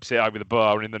larrups it over the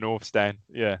bar in the north stand.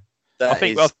 Yeah. I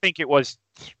think it was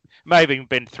maybe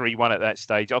been 3-1 at that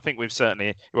stage. I think we've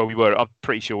certainly, I'm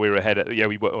pretty sure we were ahead.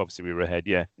 We were ahead.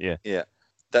 Yeah.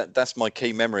 That's my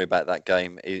key memory about that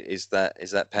game is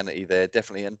that penalty there,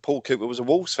 definitely. And Paul Cooper was a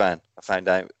Wolves fan, I found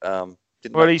out.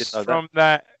 He's from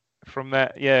that,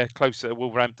 closer to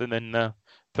Wolverhampton than.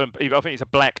 I think he's a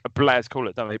black, let's call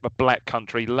it, don't we? A black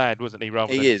country lad, wasn't he?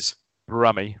 He is.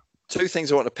 Brummy. 2 things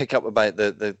I want to pick up about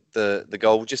the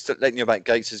goal. Just to let you know about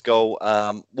Gates's goal.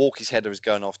 Walkie's header is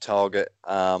going off target,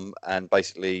 and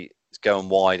basically it's going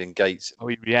wide. And Gates.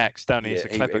 He reacts, don't he? It's a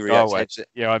clever goal.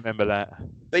 Yeah, I remember that.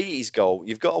 Beattie's goal.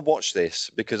 You've got to watch this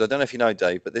because I don't know if you know,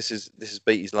 Dave, but this is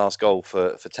Beattie's last goal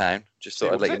for Town. Just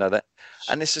thought I'd let you know that.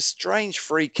 And it's a strange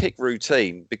free kick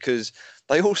routine because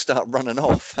they all start running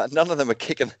off, and none of them are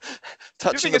kicking,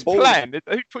 touching the ball. Planned?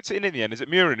 Who puts it in the end? Is it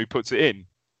Murin who puts it in?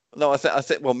 No, I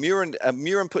think. Well,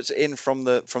 Murin puts it in from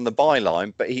the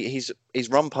byline, but he's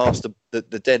run past the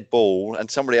dead ball, and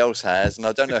somebody else has, and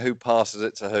I don't know who passes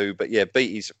it to who, but yeah,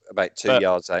 Beattie's about 2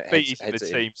 yards out. Beattie's in the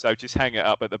team, so just hang it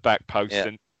up at the back post,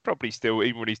 and probably still,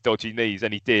 even with his dodgy knees,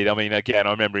 and he did. I mean, again,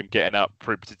 I remember him getting up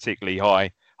particularly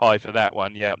high for that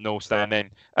one. Yeah, up North Stand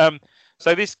then.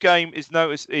 So this game is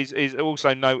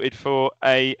also noted for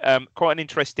a quite an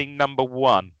interesting number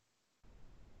one.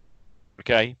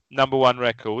 Okay, number one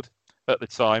record at the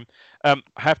time. I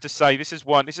have to say this is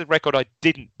a record I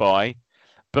didn't buy,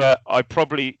 but I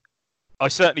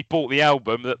certainly bought the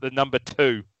album that the number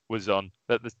two was on.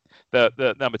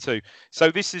 The number two.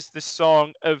 So this is the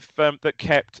song that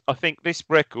kept. I think this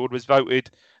record was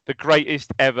voted the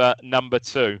greatest ever number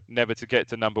two, never to get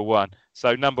to number one.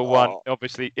 So number one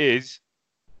obviously is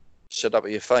 "Shut Up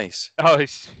At Your Face." Oh,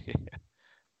 it's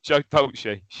Joe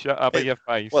Dolce, "Shut Up At Your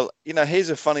Face." Well, here's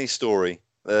a funny story.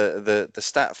 The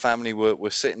Stat family were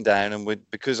sitting down,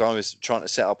 and because I was trying to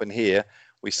set up in here,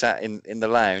 we sat in the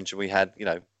lounge and we had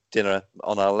dinner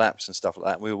on our laps and stuff like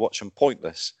that. And we were watching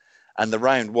Pointless, and the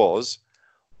round was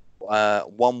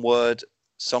one word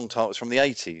song titles from the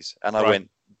 80s, and I went,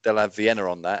 they'll have Vienna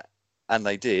on that, and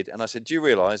they did. And I said, do you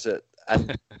realise that?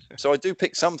 And so I do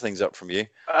pick some things up from you.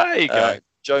 There you go.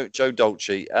 Joe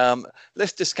Dolce.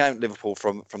 Let's discount Liverpool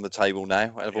from the table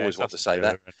now. I've always wanted to say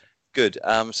that. Good.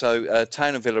 So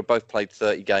Town and Villa both played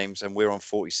 30 games, and we're on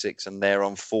 46, and they're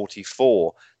on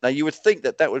 44. Now, you would think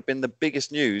that would have been the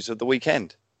biggest news of the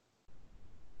weekend.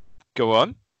 Go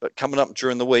on. But coming up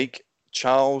during the week,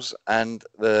 Charles and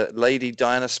the lady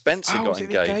Diana Spencer got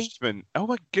engaged. Engagement. Oh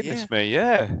my goodness me!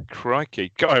 Yeah,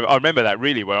 crikey! God, I remember that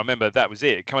really well. I remember that was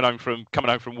it. Coming home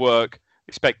from work,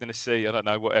 expecting to see, I don't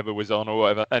know, whatever was on or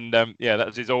whatever. And that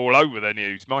was all over the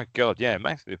news. My God, yeah,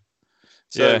 massive.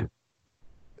 So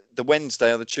the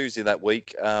Wednesday or the Tuesday that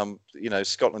week,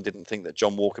 Scotland didn't think that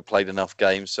John Walker played enough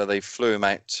games, so they flew him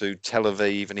out to Tel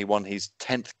Aviv, and he won his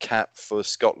 10th cap for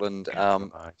Scotland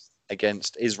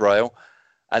against Israel.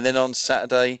 And then on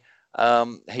Saturday,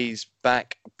 he's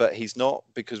back, but he's not,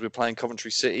 because we're playing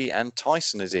Coventry City, and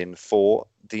Tyson is in for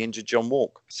the injured John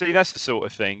Walk. See, that's the sort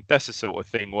of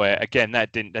thing. Where, again,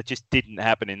 that just didn't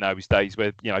happen in those days.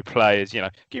 Where players, can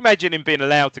you imagine him being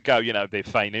allowed to go? They're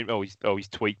feigning, he's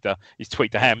tweaked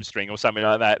a hamstring or something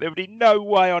like that. There would be no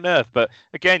way on earth. But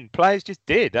again, players just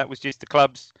did. That was just the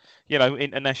club's,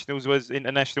 internationals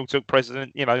took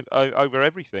precedent, over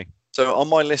everything. So on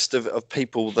my list of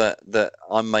people that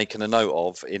I'm making a note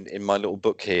of in my little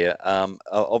book here,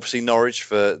 obviously Norwich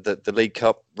for the League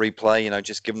Cup replay,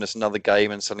 just giving us another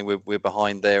game, and suddenly we're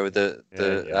behind there with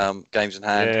the games in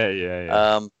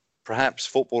hand. Perhaps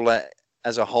football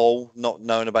as a whole, not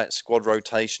knowing about squad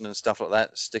rotation and stuff like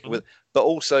that, sticking with, but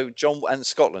also John and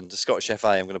Scotland, the Scottish FA.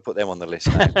 I'm going to put them on the list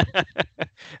now.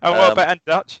 And what about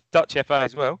Dutch FA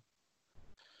as well?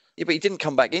 Yeah, but he didn't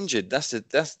come back injured. That's good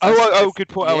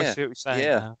point. I see what you're saying.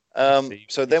 Yeah.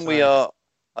 So then we are.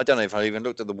 I don't know if I even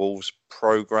looked at the Wolves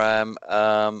programme.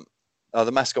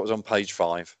 The mascot was on page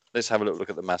 5. Let's have a look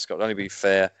at the mascot. Only be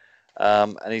fair.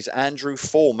 And he's Andrew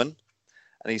Foreman,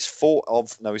 and he's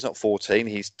he's not 14.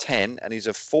 He's 10, and he's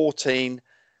a 14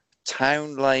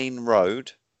 Town Lane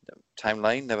Road. Town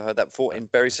Lane. Never heard that before. In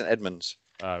Bury St Edmunds.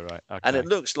 Oh, right. Okay. And it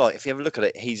looks like, if you have a look at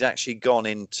it, he's actually gone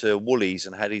into Woolies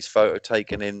and had his photo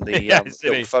taken in the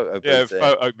little photo booth. Yeah,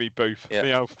 photo me booth. Yeah.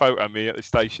 The old photo me at the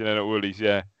station and at Woolies.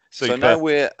 Yeah. Super. So now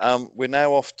we're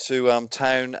now off to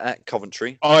Town at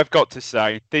Coventry. I've got to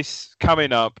say, this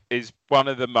coming up is one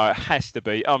of the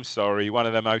one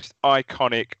of the most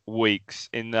iconic weeks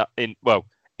in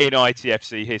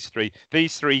ITFC history.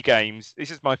 These 3 games. This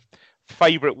is my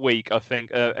favourite week, I think,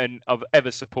 and I've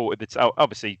ever supported.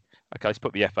 Obviously. Okay, let's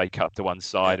put the FA Cup to one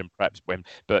side and perhaps win,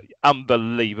 but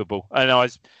unbelievable. And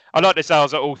I'd like to say I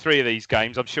was at all 3 of these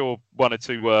games. I'm sure 1 or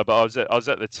 2 were, but I was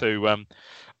at the 2. I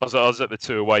was at the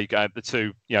 2 away games, the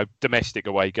 2 domestic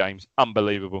away games.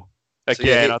 Unbelievable.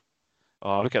 Again,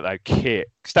 look at that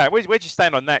kit. Stan, where'd you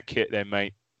stand on that kit, then,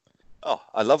 mate? Oh,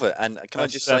 I love it. And can I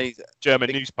just say,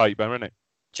 German newspaper, isn't it?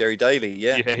 Jerry Daly,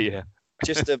 yeah. Yeah.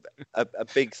 Just a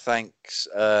big thanks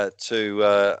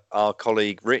to our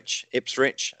colleague Rich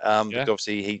Ipsrich. Because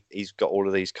obviously he's got all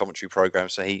of these commentary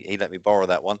programs, so he let me borrow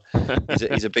that one.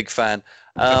 He's a big fan.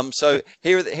 So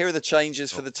here are the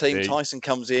changes for the team. Tyson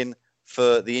comes in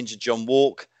for the injured John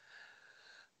Walk,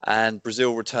 and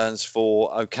Brazil returns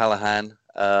for O'Callaghan.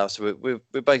 So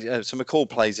we're basically so McCall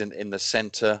plays in the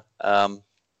centre.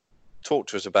 Talk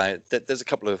to us about it. There's a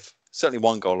couple of certainly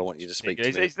one goal I want you to speak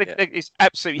to me. It's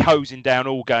absolutely hosing down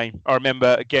all game. I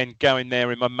remember, again, going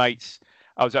there in my mates.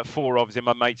 I was at 4 overs in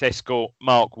my mate's Escort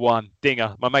Mark 1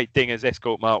 Dinger. My mate Dinger's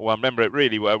Escort Mark 1. Remember it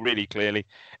really well, really clearly.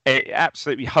 It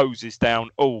absolutely hoses down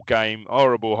all game.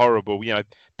 Horrible, horrible. You know,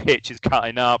 pitch is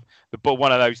cutting up. The ball,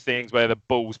 one of those things where the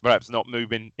ball's perhaps not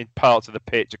moving in parts of the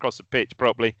pitch, across the pitch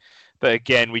properly. But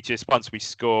again, once we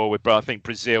score, I think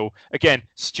Brazil, again,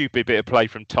 stupid bit of play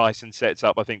from Tyson sets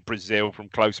up, I think, Brazil from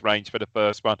close range for the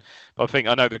first one. But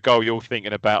I know the goal you're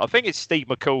thinking about. I think it's Steve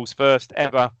McCall's first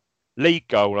ever league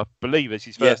goal. I believe it's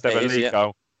his first ever league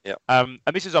goal. Yeah. And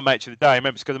this is on Match of the Day. I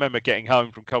remember getting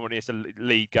home from Coventry. It's a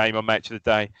league game on Match of the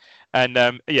Day. And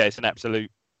it's an absolute,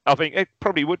 I think it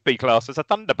probably would be classed as a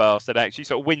thunder bastard, actually.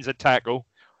 Sort of wins a tackle,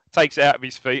 takes it out of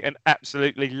his feet and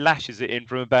absolutely lashes it in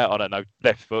from about, I don't know,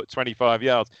 left foot, 25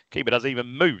 yards. Keeper doesn't even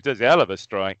move, does he? Hell of a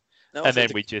strike. No, and then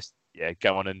we just,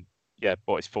 go on and,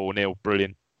 it's 4-0.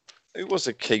 Brilliant. Who was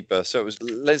the keeper? So it was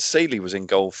Les Seeley was in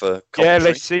goal for Coventry. Yeah,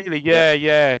 Les Seeley,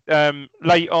 yeah.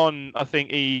 Late on, I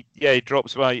think he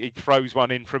drops away, he throws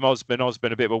one in from Osborne.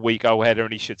 Osborne, a bit of a weak old header,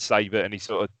 and he should save it, and he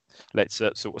sort of lets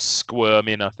it sort of squirm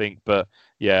in, I think. But,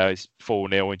 it's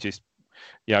 4-0 and just,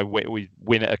 we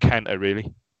win at a canter,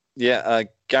 really. Yeah,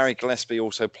 Gary Gillespie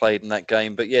also played in that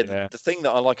game. But, the thing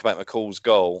that I like about McCall's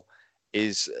goal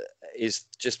is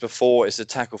just before it's a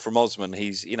tackle from Osman.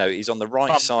 He's on the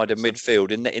right side of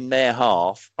midfield in their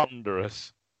half.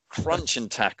 Thunderous. Crunch and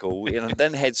tackle,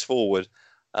 then heads forward.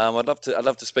 I'd love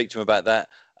to speak to him about that.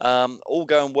 All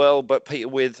going well, but Peter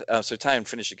With, so Town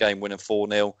finished the game winning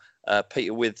 4-0.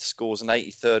 Peter With scores an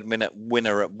 83rd minute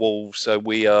winner at Wolves, so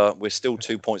we're still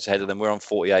 2 points ahead of them. We're on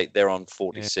 48, they're on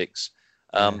 46.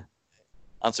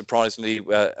 Unsurprisingly,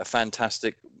 a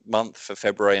fantastic month for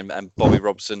February, and Bobby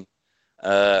Robson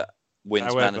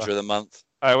wins Manager of the Month.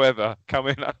 However,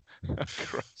 coming up,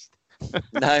 Christ.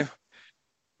 No,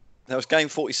 that was game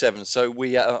 47. So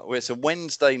it's a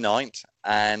Wednesday night,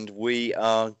 and we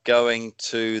are going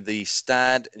to the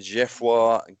Stade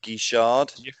Geoffroy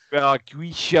Guichard.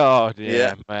 Guichard,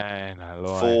 man, I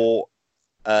like for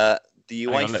the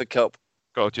UEFA Cup.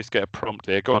 Got to just get a prompt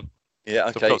here. Go on. Yeah,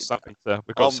 okay. We've got something to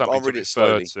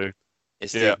refer to.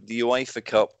 It's the UEFA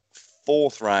Cup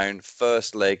 4th round,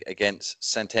 first leg against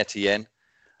Saint Etienne.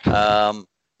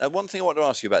 Now, one thing I want to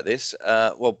ask you about this.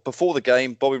 Before the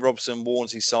game, Bobby Robson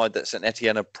warns his side that Saint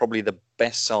Etienne are probably the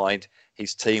best side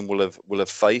his team will have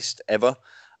faced ever.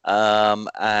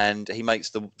 And he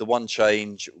makes the one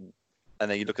change,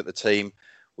 and then you look at the team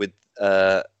with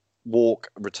Walk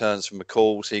returns from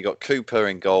McCall. So you got Cooper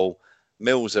in goal,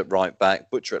 Mills at right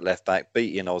back, Butcher at left back,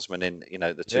 Beattie and Osman in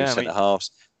the two centre halves.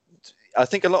 I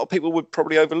think a lot of people would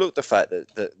probably overlook the fact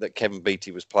that Kevin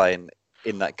Beattie was playing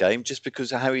in that game just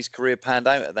because of how his career panned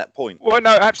out at that point. Well,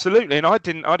 no, absolutely, and I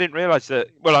didn't realise that.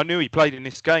 Well, I knew he played in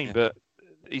this game, but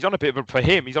he's on a bit of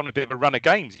a run of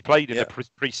games. He played in the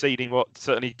preceding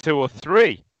certainly 2 or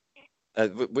 3.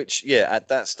 Which at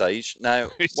that stage. Now,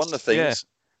 one of the things.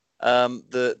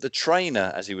 The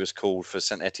trainer, as he was called for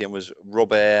Saint Etienne, was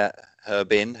Robert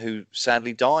Herbin, who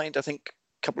sadly died, I think,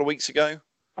 a couple of weeks ago.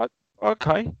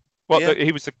 Okay.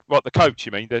 He was the coach,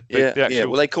 you mean? The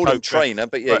actual Well, they called him trainer,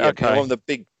 but one of the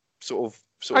big sort of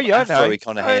afro-y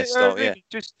kind of hairstyle.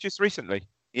 Just recently.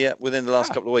 Yeah, within the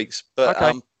last couple of weeks.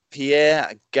 But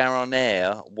Pierre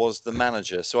Garanère was the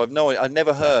manager. So I've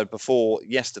never heard before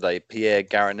yesterday Pierre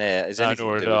Garanère is anything to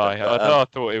do with it. I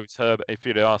thought it was Herbert. If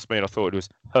you'd asked me, I thought it was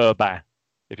Herbert.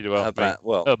 If you'd asked me.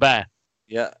 Well, Herbert.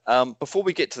 Yeah. Before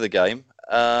we get to the game,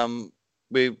 Graham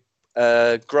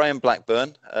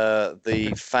Blackburn,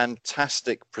 the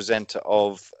fantastic presenter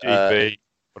of... GB.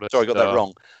 Sorry, I got that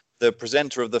wrong. The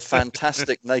presenter of the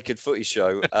fantastic Naked Footy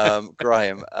show,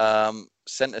 Graham,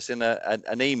 sent us in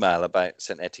an email about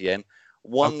Saint Etienne.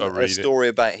 One a story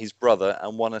about his brother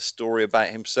and one a story about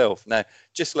himself. Now,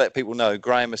 just to let people know,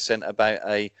 Graham has sent about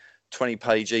a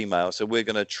 20-page email, so we're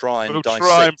going to try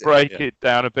and break it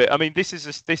down a bit. I mean, this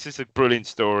is a brilliant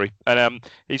story, and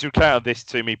he's recounted this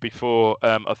to me before.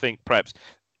 I think perhaps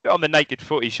on the Naked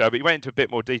Footy show, but he went into a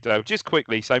bit more detail. Just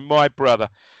quickly, my brother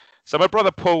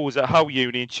Paul was at Hull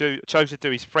Uni and chose to do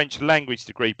his French language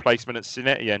degree placement at Saint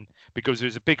Etienne because he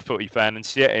was a big footy fan, and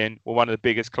Saint Etienne were one of the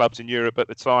biggest clubs in Europe at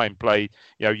the time, played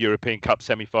European Cup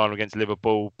semi-final against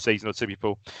Liverpool, season or two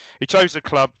before. He chose the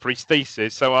club for his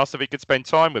thesis, so asked if he could spend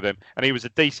time with him, and he was a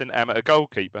decent amateur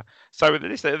goalkeeper. So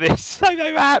so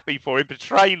they were happy for him to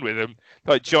train with him,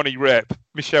 like Johnny Rep,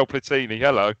 Michel Platini,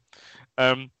 hello.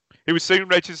 He was soon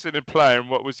registered and playing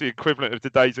what was the equivalent of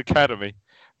today's academy.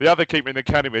 The other keeper in the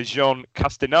academy is Jean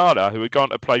Castaneda, who had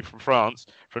gone to play for France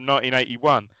from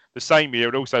 1981. The same year,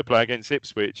 would also play against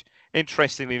Ipswich.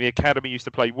 Interestingly, the academy used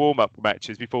to play warm-up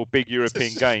matches before big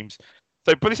European games.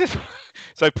 So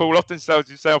Paul often tells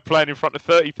himself playing in front of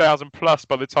 30,000 plus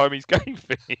by the time his game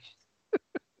finished.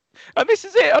 And this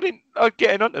is it. I'm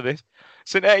getting onto this.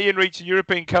 St Etienne reached a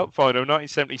European Cup final in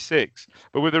 1976,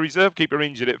 but with the reserve keeper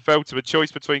injured, it fell to a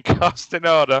choice between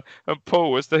Castaneda and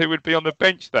Paul as to who would be on the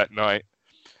bench that night.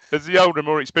 As the older,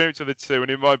 more experienced of the two,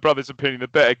 and in my brother's opinion, the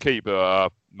better keeper,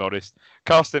 modest,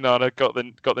 Castaneda got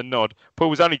the nod. Paul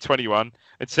was only 21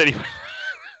 and said he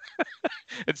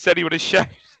would have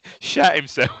shat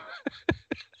himself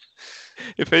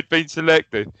if he'd been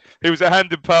selected. He was a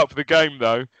hand and part for the game,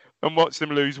 though, and watched them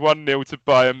lose 1-0 to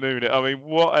Bayern Munich. I mean,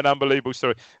 what an unbelievable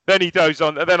story. Then he goes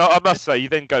on, and then I must say, he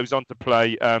then goes on to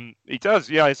play, he does,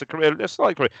 yeah, it's a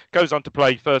slight career, goes on to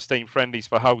play first-team friendlies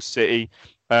for Hull City,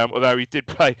 although he did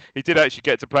actually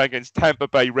get to play against Tampa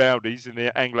Bay Rowdies in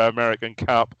the Anglo-American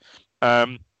Cup.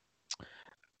 And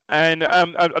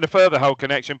a further Hull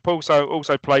connection, Paul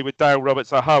also played with Dale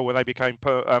Roberts at Hull when they became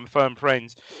firm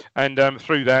friends. And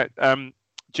through that,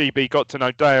 GB got to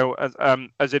know Dale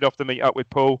as he'd often meet up with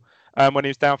Paul when he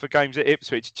was down for games at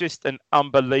Ipswich. Just an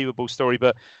unbelievable story.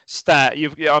 But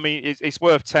it's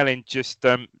worth telling just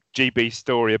GB's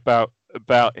story about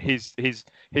his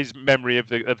memory of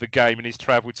the game and his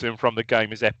travel to and from the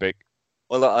game is epic.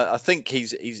 Well, I think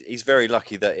he's very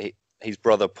lucky that his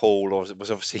brother Paul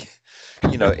was obviously,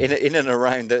 in and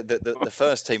around the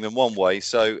first team in one way.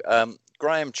 So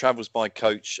Graham travels by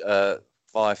coach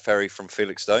via ferry from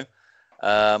Felixstowe.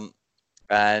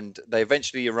 And they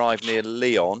eventually arrived near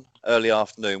Lyon early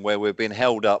afternoon, where we're being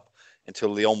held up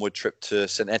until the onward trip to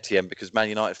St Etienne because Man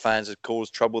United fans had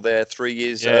caused trouble there 3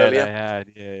 years earlier. They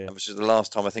had, yeah. Which was the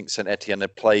last time I think St Etienne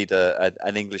had played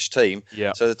an English team.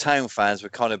 Yeah. So the town fans were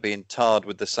kind of being tarred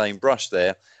with the same brush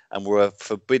there and were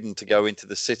forbidden to go into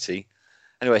the city.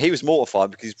 Anyway, he was mortified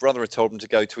because his brother had told him to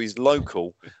go to his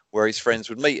local where his friends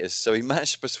would meet us. So he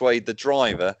managed to persuade the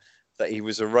driver that he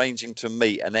was arranging to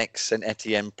meet an ex-St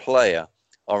Etienne player.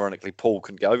 Ironically, Paul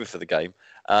couldn't go over for the game.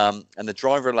 And the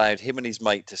driver allowed him and his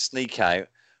mate to sneak out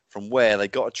from where they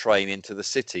got a train into the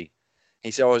city.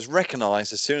 He said, I was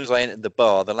recognised as soon as I entered the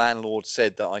bar. The landlord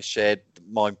said that I shared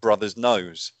my brother's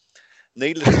nose.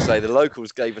 Needless to say, the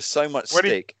locals gave us so much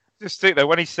stick. Just stick there.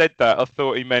 When he said that, I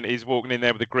thought he meant he's walking in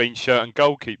there with a green shirt and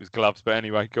goalkeeper's gloves. But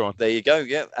anyway, go on. There you go.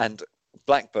 Yeah, and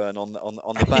Blackburn on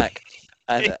the back.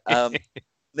 And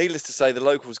needless to say, the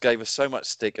locals gave us so much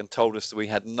stick and told us that we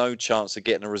had no chance of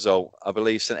getting a result. I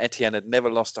believe St Etienne had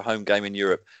never lost a home game in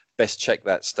Europe. Best check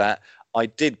that stat. I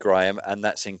did, Graham, and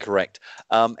that's incorrect.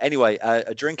 Anyway,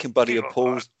 a drinking buddy of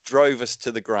Paul's drove us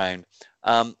to the ground.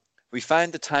 We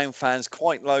found the town fans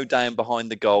quite low down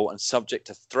behind the goal and subject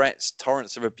to threats,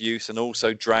 torrents of abuse, and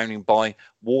also drowning by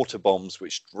water bombs,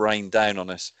 which rained down on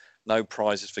us. No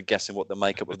prizes for guessing what the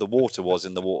makeup of the water was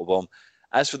in the water bomb.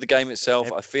 As for the game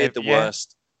itself, I feared the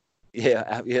worst.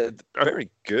 Yeah, very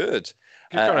good.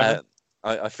 I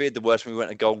feared the worst when we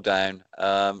went a goal down.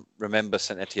 Remember,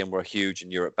 St Etienne were huge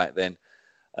in Europe back then.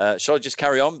 Shall I just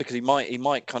carry on because he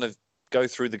might kind of go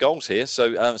through the goals here.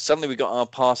 So suddenly we got our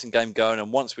passing game going,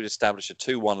 and once we'd established a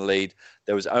 2-1 lead,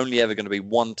 there was only ever going to be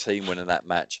one team winning that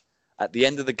match. At the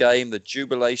end of the game, the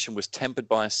jubilation was tempered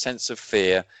by a sense of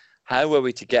fear. How were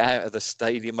we to get out of the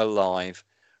stadium alive?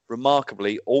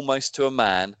 Remarkably, almost to a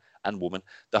man and woman,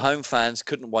 the home fans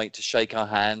couldn't wait to shake our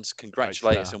hands,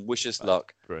 congratulate us, and wish us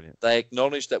luck. Brilliant. They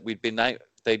acknowledged that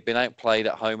they'd been outplayed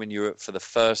at home in Europe for the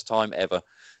first time ever.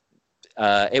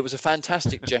 It was a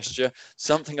fantastic gesture,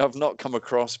 something I've not come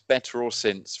across better or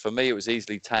since. For me, it was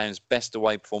easily Town's best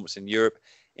away performance in Europe.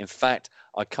 In fact,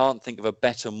 I can't think of a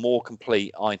better, more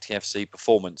complete ITFC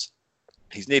performance.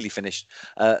 He's nearly finished.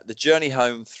 The journey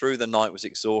home through the night was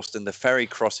exhausting. The ferry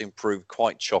crossing proved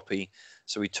quite choppy,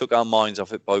 so we took our minds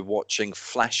off it by watching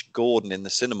Flash Gordon in the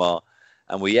cinema,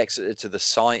 and we exited to the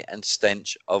sight and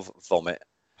stench of vomit.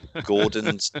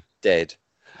 Gordon's dead.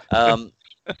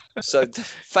 So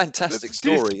fantastic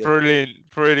story. Brilliant,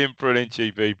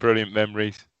 GB. Brilliant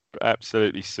memories.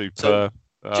 Absolutely superb.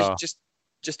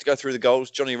 Just to go through the goals,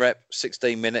 Johnny Rep,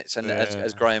 16 minutes, and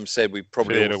as Graham said, we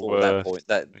probably all thought at that point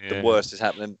that the worst is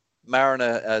happening.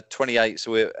 Mariner, 28,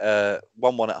 so we're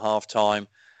 1-1 at half time.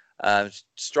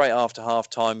 Straight after half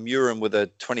time, Muren with a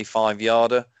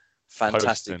 25-yarder,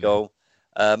 fantastic goal.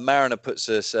 Mariner puts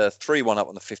us 3-1 up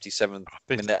on the 57th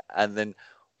minute, and then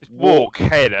walk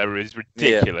header is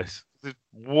ridiculous.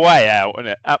 way out, and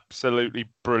an absolutely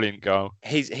brilliant goal.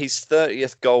 His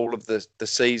 30th goal of the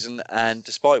season, and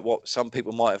despite what some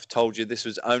people might have told you, this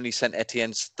was only Saint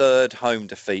Etienne's third home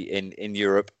defeat in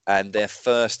Europe and their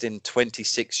first in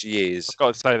 26 years. I've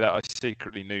got to say that I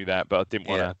secretly knew that, but I didn't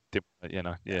want to,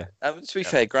 Yeah. To be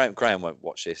fair, Graham won't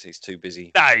watch this. He's too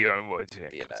busy. No, you won't watch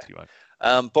it. You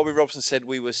won't. Bobby Robson said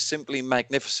we were simply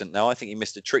magnificent. Now, I think he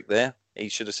missed a trick there. He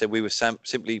should have said we were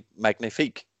simply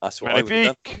magnifique. That's what I would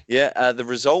have done. Yeah, the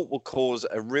result will cause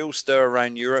a real stir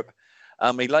around Europe.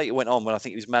 He later went on, when I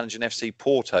think he was managing FC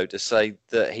Porto, to say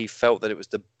that he felt that it was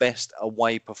the best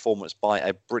away performance by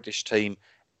a British team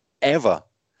ever.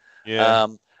 Yeah.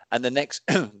 And the next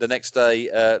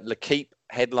day, L'Equipe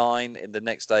headline, and the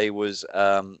next day was,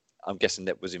 I'm guessing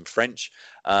that was in French,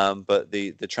 but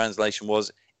the translation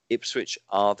was, Ipswich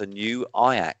are the new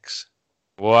Ajax.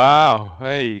 Wow,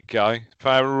 there you go.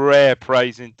 Rare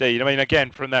praise indeed. I mean,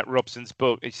 again, from that Robson's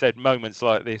book, he said moments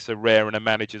like this are rare in a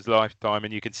manager's lifetime,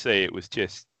 and you can see it was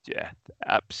just,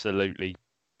 absolutely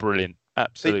brilliant,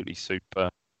 absolutely super.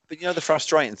 But the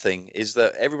frustrating thing is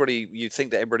that you'd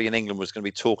think that everybody in England was going to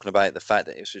be talking about the fact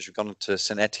that Ipswich had gone to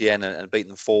St Etienne and beaten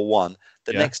them 4-1.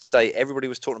 The next day, everybody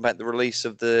was talking about the release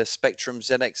of the Spectrum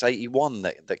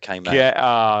ZX81 that came out.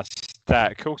 Yeah,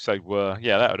 of course they were.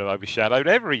 Yeah, that would have overshadowed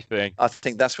everything. I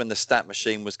think that's when the stat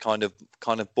machine was kind of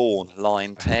born,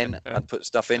 line 10, and put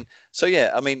stuff in. So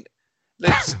yeah, I mean,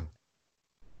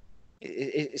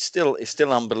 it's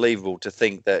still unbelievable to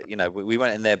think that we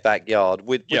went in their backyard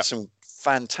with some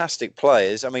fantastic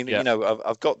players. I mean,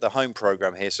 I've got the home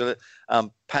program here. So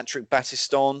Patrick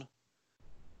Battiston,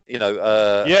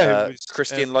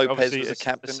 Christian Lopez was a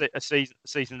captain. A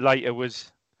season later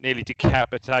was nearly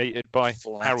decapitated by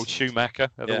Harold Schumacher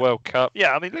at the World Cup.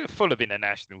 Yeah, I mean, look, full of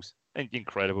internationals.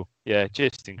 Incredible. Yeah,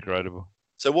 just incredible.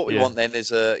 So what we want then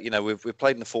is, we've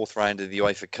played in the fourth round of the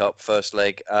UEFA Cup, first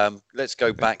leg. Let's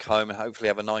go back home and hopefully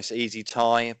have a nice, easy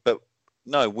tie. But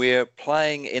no, we're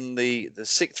playing in the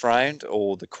sixth round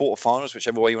or the quarterfinals,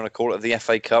 whichever way you want to call it, of the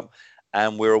FA Cup.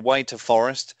 And we're away to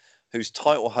Forest, whose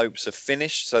title hopes are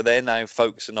finished. So they're now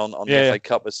focusing on the FA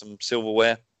Cup with some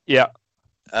silverware. Yeah.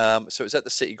 So it's at the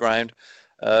City Ground.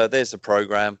 There's the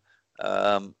programme.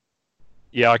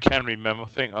 I can remember. I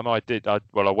think I did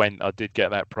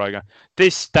get that programme.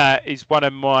 This stat is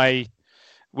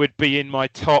would be in my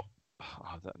top,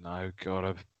 I don't know,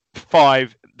 God,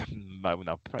 5,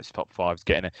 no, perhaps top 5's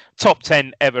getting it. Top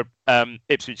 10 ever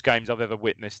Ipswich games I've ever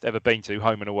witnessed, ever been to,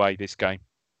 home and away, this game.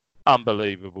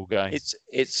 Unbelievable game.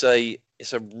 It's a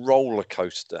roller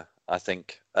coaster, I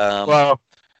think.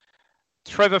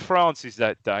 Trevor Francis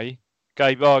that day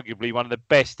gave arguably one of the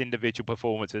best individual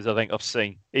performances I think I've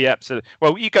seen. He absolutely.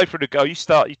 Well, you go through the goal. You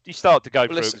start to go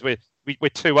through it because we're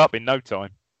 2 up in no time.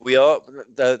 We are.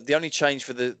 The only change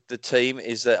for the team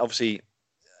is that obviously,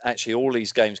 actually, all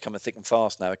these games coming thick and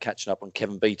fast now are catching up on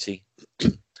Kevin Beattie.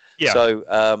 Yeah.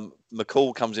 So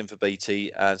McCall comes in for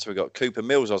Beattie, and so we've got Cooper,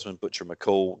 Mills, Osmond, Butcher,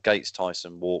 McCall, Gates,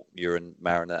 Tyson, Walk, Uren,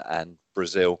 Mariner, and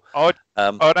Brazil. I'd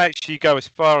actually go as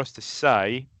far as to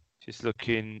say, just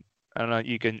looking, I don't know,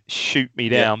 you can shoot me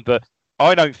down, but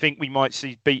I don't think we might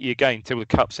see Beattie again until the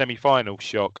Cup semi-final.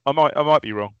 Shock. I might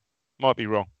be wrong.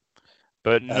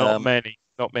 But not many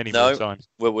more times.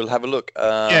 We'll have a look.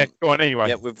 Go on anyway.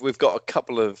 Yeah, we've got a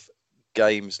couple of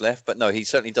games left, but no, he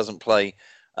certainly doesn't play.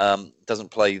 Doesn't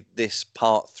play this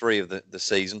part 3 of the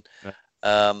season.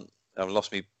 No. I've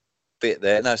lost me bit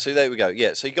there. No, so there we go.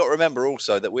 Yeah, so you got to remember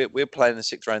also that we're playing the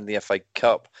 6th round of the FA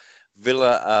Cup.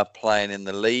 Villa are playing in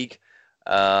the league.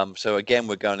 So again,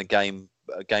 we're going a game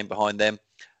behind them.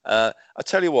 I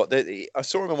tell you what, I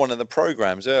saw him in one of the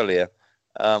programs earlier,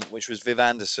 which was Viv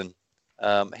Anderson.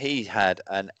 He had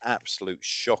an absolute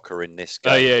shocker in this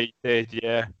game. Oh yeah, he did.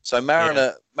 Yeah. So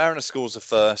Mariner scores the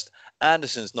first.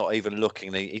 Anderson's not even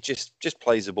looking. He just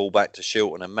plays the ball back to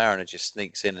Shilton, and Mariner just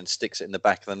sneaks in and sticks it in the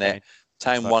back of the net.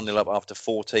 Town 1-0 up after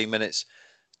 14 minutes.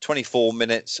 24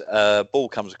 minutes, ball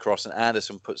comes across, and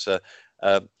Anderson puts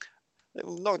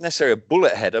not necessarily a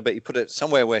bullet header, but he put it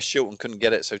somewhere where Shilton couldn't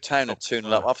get it. So Town are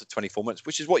 2-0 up after 24 minutes,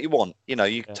 which is what you want.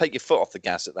 You take your foot off the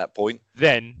gas at that point.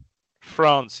 Then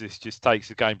Francis just takes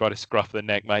the game by the scruff of the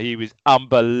neck, mate. He was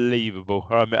unbelievable.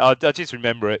 I just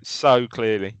remember it so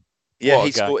clearly. Yeah,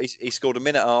 he scored a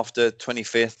minute after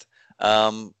 25th.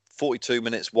 42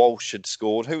 minutes, Walsh had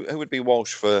scored. Who would be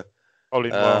Walsh for? Colin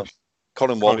Walsh.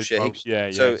 Colin Walsh,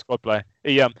 squad player.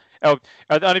 He, I don't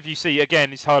know if you see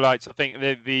again his highlights. I think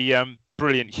the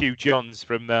brilliant Hugh Johns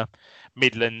from the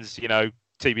Midlands,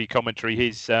 TV commentary,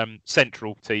 his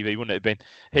Central TV, wouldn't it have been?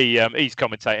 He's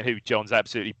commentating. Hugh Johns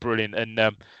absolutely brilliant, and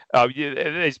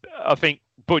I think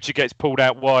Butcher gets pulled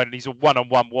out wide, and he's a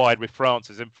one-on-one wide with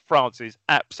Francis, and Francis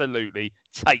absolutely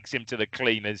takes him to the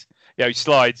cleaners. He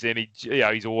slides in,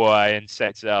 he's away and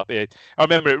sets it up. I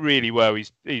remember it really well.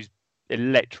 He's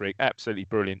electric, absolutely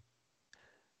brilliant.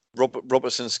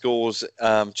 Robertson scores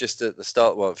just at the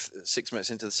start, 6 minutes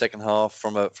into the second half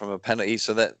from a penalty,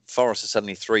 so that Forest are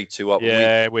suddenly 3-2 up.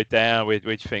 Yeah, we're down. We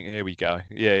think, here we go.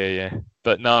 Yeah.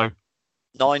 But no.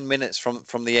 9 minutes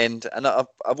from the end, and I've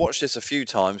watched this a few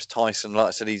times. Tyson, like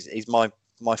I said, he's my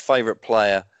favourite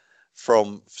player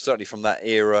certainly from that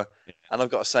era. And I've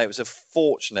got to say, it was a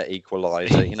fortunate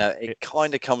equaliser. It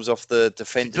kind of comes off the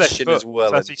defender's shin as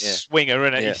well. That's his swinger,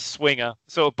 isn't it? His swinger.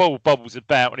 Sort of ball bobbles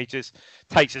about, and he just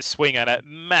takes a swing at it.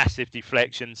 Massive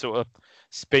deflection, sort of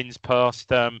spins past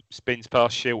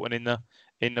Shilton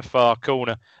in the far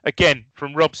corner. Again,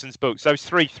 from Robson's book. So it's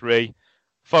 3-3.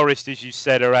 Forest, as you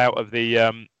said, are out of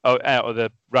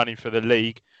the running for the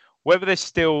league. Whether they're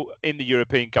still in the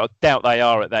European Cup, I doubt they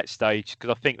are at that stage,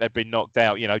 because I think they've been knocked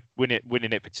out.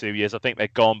 Winning it for 2 years. I think they're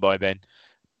gone by then.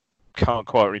 Can't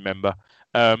quite remember.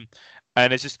 And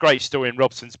there's this great story in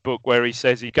Robson's book where he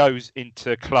says he goes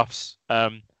into Clough's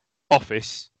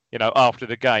office, after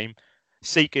the game,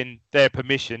 seeking their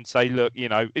permission. Say, look,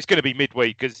 it's going to be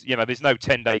midweek because there's no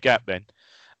 10-day gap then.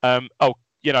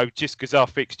 Just because our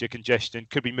fixture congestion,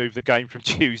 could we move the game from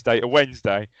Tuesday to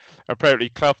Wednesday? Apparently,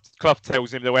 Clough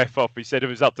tells him to F off. He said, if it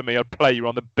was up to me, I'd play you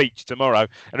on the beach tomorrow.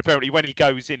 And apparently, when he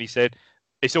goes in, he said,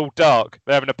 it's all dark.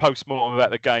 They're having a post-mortem about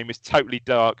the game. It's totally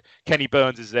dark. Kenny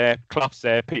Burns is there. Clough's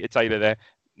there. Peter Taylor there.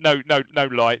 No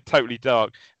light. Totally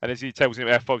dark. And as he tells him,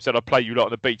 F off, he said, I'll play you lot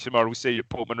on the beach tomorrow. We'll see you at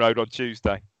Portman Road on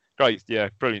Tuesday. Great. Yeah,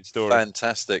 brilliant story.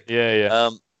 Fantastic.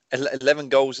 Yeah. 11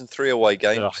 goals in 3 away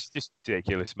games. Oh, it's just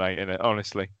ridiculous, mate, isn't it?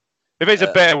 Honestly. If it's a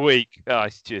better week,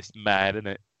 it's just mad, isn't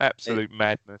it? Absolute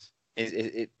madness.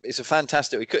 It's a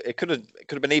fantastic. It could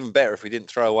have been even better if we didn't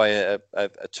throw away a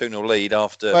 2-0 lead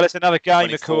after. Well, it's another game, of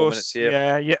Minutes, course.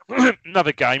 yeah.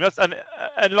 Another game.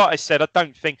 And like I said, I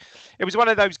don't think it was one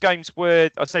of those games where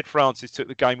I said Francis took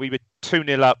the game. We were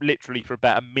 2-0 up literally for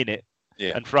about a minute,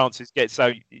 and Francis gets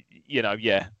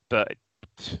but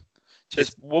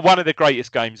just one of the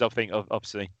greatest games I think I've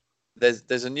seen.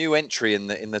 There's a new entry in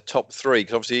the top 3,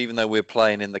 because obviously even though we're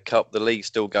playing in the cup, the league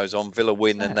still goes on. Villa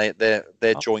win, and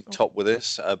they're joint top with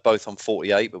us, both on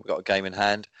 48, but we've got a game in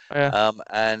hand.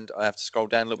 And I have to scroll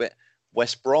down a little bit.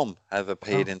 West Brom have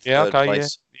appeared in third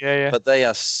place, but they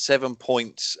are 7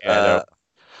 points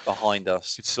behind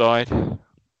us. Good side.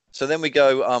 So then we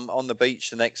go on the beach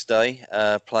the next day,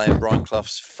 playing Brian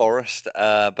Clough's Forest,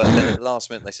 but then at the last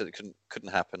minute they said it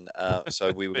couldn't happen.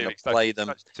 So we were going to play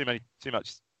them. Too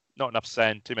much. Not enough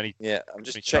sand, too many. Yeah, I'm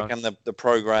just checking the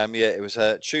programme. Yeah, it was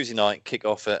a Tuesday night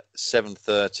kick-off at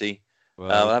 7:30.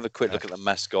 I'll have a quick look at the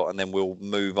mascot and then we'll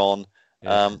move on.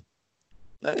 Now,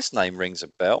 this name rings a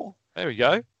bell. There we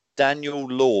go. Daniel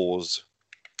Laws.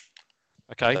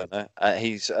 Okay.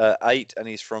 He's 8 and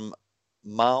he's from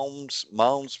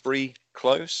Malmesbury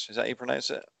Close. Is that how you pronounce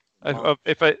it?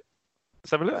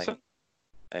 Let's have a look.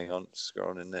 Hang on,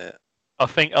 scrolling in there. I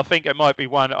think it might be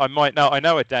one I might know. I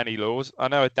know a Danny Laws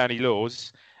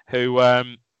who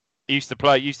used to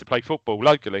play football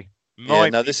locally.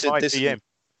 This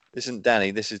isn't Danny.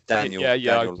 This is Daniel.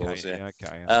 Daniel Laws.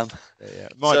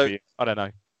 Might be. I don't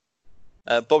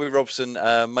know. Bobby Robson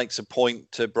makes a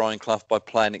point to Brian Clough by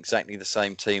playing exactly the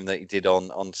same team that he did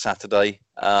on Saturday.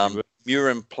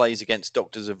 Muren plays against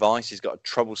doctor's advice. He's got a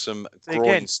troublesome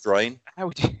groin strain. How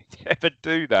would you ever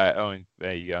do that? Oh,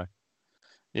 there you go.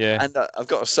 Yeah, and I've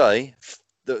got to say,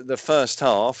 the first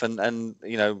half, and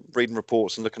reading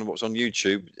reports and looking at what's on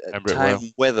YouTube,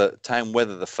 town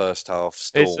weather the first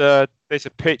half. There's a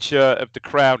picture of the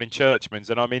crowd in Churchman's,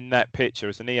 and I'm in that picture.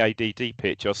 It's an EADD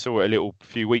picture. I saw it a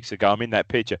few weeks ago. I'm in that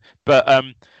picture. But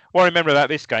what I remember about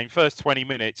this game, first 20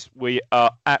 minutes, we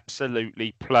are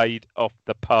absolutely played off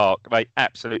the park. They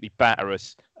absolutely batter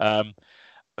us.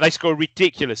 They score a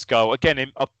ridiculous goal. Again,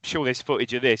 I'm sure there's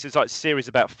footage of this. It's like a series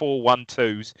of about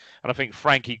 4-1-2s. And I think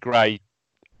Frankie Gray,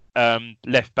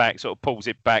 left back, sort of pulls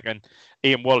it back. And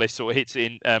Ian Wallace sort of hits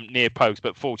it in near post.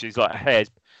 But fortunately, it's like a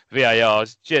hair's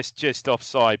VAR's just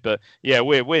offside. But, yeah,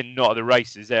 we're not at the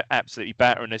races. They're absolutely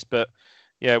battering us. But,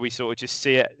 yeah, we sort of just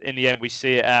see it. In the end, we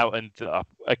see it out. And,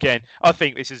 again, I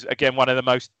think this is, again, one of the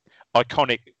most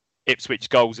iconic Ipswich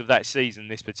goals of that season,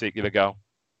 this particular goal.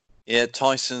 Yeah,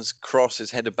 Tyson's cross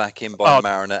is headed back in by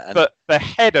Mariner. But the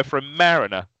header from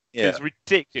Mariner is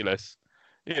ridiculous.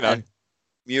 And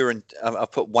Muren, I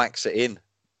put Waxer in.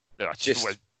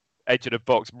 Just edge of the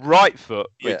box, right foot,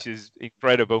 which is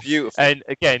incredible. Beautiful. And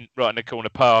again, right in the corner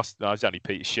pass. No, it's only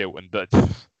Peter Shilton, but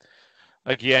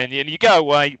again. And you go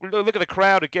away. Look at the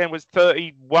crowd again. Was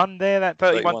 31 there? That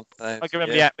 31. I can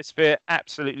remember the atmosphere.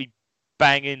 Absolutely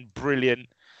banging, brilliant.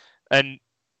 And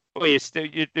you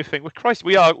think, well, Christ,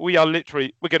 we are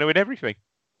literally, we're going to win everything.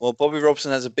 Well, Bobby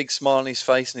Robson has a big smile on his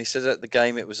face, and he says at the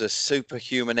game it was a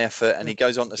superhuman effort. And he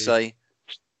goes on to say,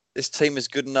 this team is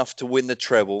good enough to win the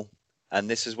treble, and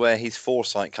this is where his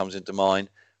foresight comes into mind.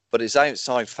 But it's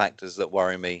outside factors that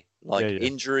worry me, like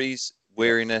injuries,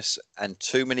 weariness, and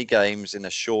too many games in a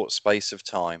short space of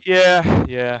time.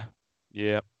 Yeah.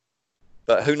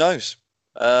 But who knows?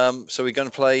 So we're going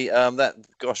to play that.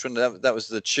 Gosh, that was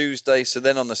the Tuesday. So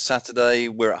then on the Saturday,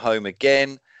 we're at home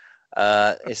again.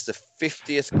 It's the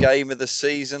 50th game of the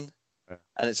season,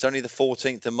 and it's only the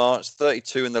 14th of March.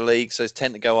 32 in the league, so there's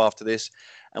 10 to go after this.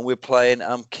 And we're playing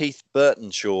Keith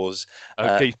Burtonshaw's.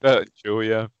 Keith Burtonshaw,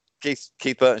 yeah.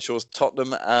 Keith Burtonshaw's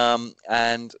Tottenham,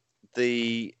 and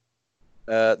the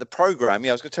program.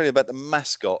 Yeah, I was going to tell you about the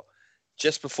mascot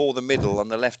just before the middle on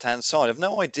the left-hand side. I've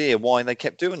no idea why they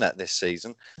kept doing that this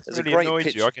season. There's really a great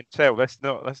annoyed you. I can tell.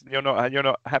 You're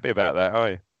not happy about that,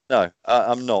 are you? No,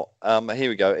 I'm not. Here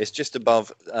we go. It's just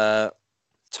above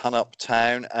Tunup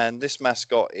Town, and this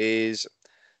mascot is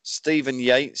Stephen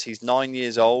Yates. He's 9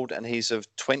 years old, and he's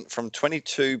from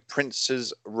 22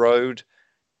 Princes Road,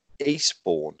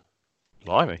 Eastbourne.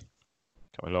 Blimey,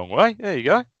 come a long way. There you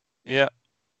go. Yeah,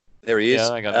 there he is.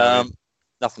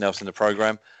 Nothing else in the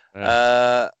program.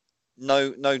 Yeah.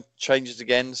 No changes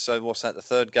again. So what's that? The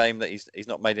third game that he's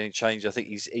not made any change. I think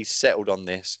he's settled on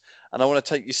this. And I want to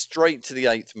take you straight to the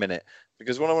 8th minute,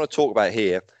 because what I want to talk about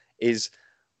here is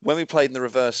when we played in the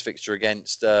reverse fixture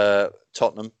against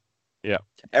Tottenham. Yeah.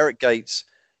 Eric Gates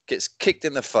gets kicked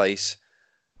in the face,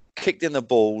 kicked in the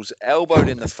balls, elbowed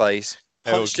in the face,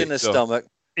 punched in the stomach.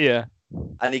 Yeah.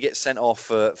 And he gets sent off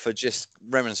for just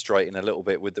remonstrating a little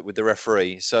bit with the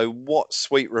referee. So what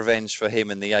sweet revenge for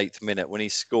him in the 8th minute when he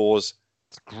scores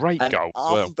great goal.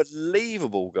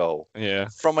 Unbelievable goal. Yeah.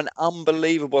 From an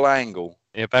unbelievable angle.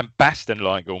 Yeah, Van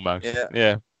Basten-like almost.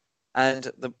 Yeah. And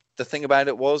the thing about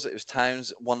it was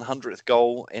Towns' 100th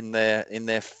goal in their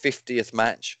 50th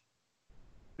match.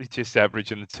 He's just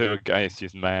averaging the 2 a game. It's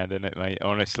just mad, isn't it, mate?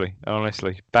 Honestly.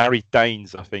 Barry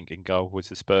Daines, I think, in goal was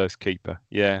the Spurs keeper.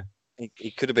 Yeah.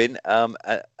 He could have been. I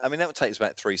mean, that would take us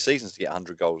about 3 seasons to get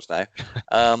 100 goals now.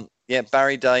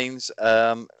 Barry Daines.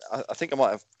 I think I might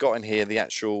have got in here the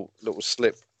actual little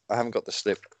slip. I haven't got the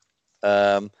slip.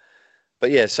 But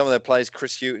yeah, some of their players: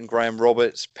 Chris Hughton, Graham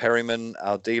Roberts, Perryman,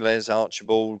 Ardiles,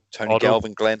 Archibald, Tony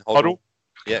Galvin, Glenn Hoddle.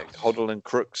 Yeah, Hoddle and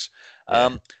Crooks.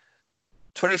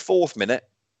 24th minute.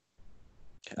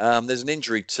 There's an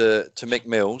injury to Mick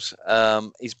Mills.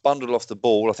 He's bundled off the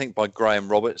ball, I think, by Graham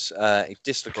Roberts. He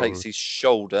dislocates his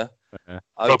shoulder.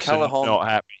 O'Callaghan not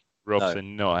happy.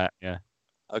 Not happy. Yeah.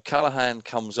 O'Callaghan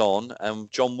comes on, and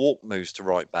John Walk moves to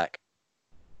right back.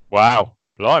 Wow,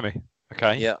 blimey.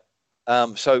 Okay. Yeah.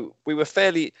 So we were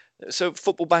so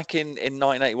football back in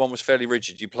 1981 was fairly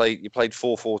rigid. You played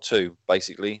 4-4-2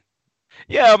 basically.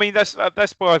 Yeah, I mean that's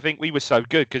why I think we were so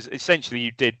good, because essentially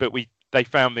you did, but they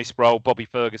found this role. Bobby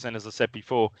Ferguson, as I said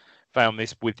before, found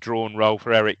this withdrawn role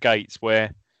for Eric Gates,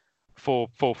 where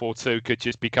 4-4-2 could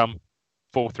just become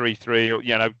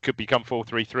 4-3-3, or could become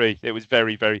 4-3-3. It was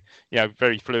very, very,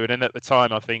 very fluid. And at the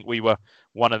time, I think we were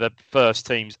one of the first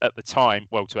teams at the time.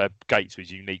 Well, to have Gates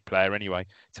was a unique player anyway.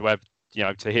 To have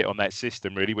to hit on that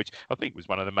system really, which I think was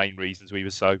one of the main reasons we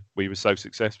were so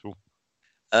successful.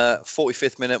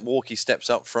 45th minute, Walkie steps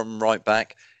up from right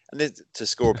back and to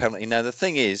score a penalty. Now the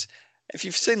thing is, if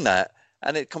you've seen that,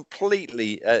 and it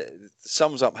completely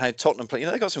sums up how Tottenham play.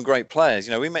 They've got some great players.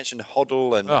 We mentioned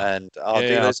Hoddle and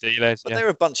Ardiles, but they're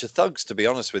a bunch of thugs, to be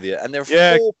honest with you. And there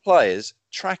are 4 players,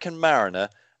 Track and Mariner.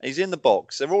 And he's in the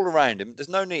box. They're all around him. There's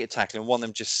no need to tackle him. One of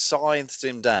them just scythes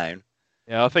him down.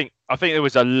 Yeah, I think there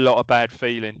was a lot of bad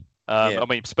feeling. I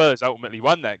mean, Spurs ultimately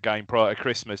won that game prior to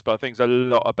Christmas, but I think there's a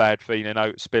lot of bad feeling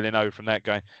spilling over from that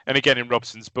game. And again, in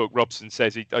Robson's book, Robson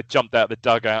says he jumped out the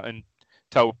dugout and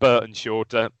told Burtonshaw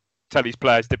to tell his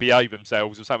players to behave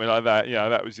themselves or something like that.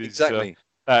 That was his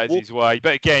his way.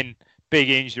 But again, big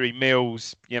injury,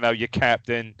 Mills, your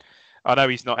captain. I know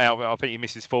he's not out. I think he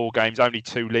misses 4 games, only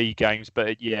 2 league games, but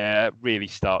it really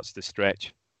starts to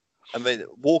stretch. I mean,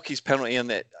 Walkie's penalty on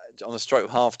the stroke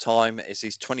of half time is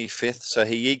his 25th, so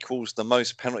he equals the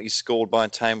most penalties scored by a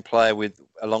Town player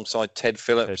alongside Ted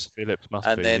Phillips. Ted Phillips must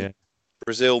be. And then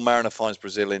Mariner finds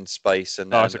Brazil in space,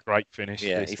 and that's a great finish.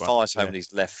 Yeah, he fires home with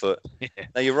his left foot. Yeah.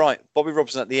 Now you're right. Bobby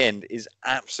Robson at the end is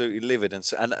absolutely livid,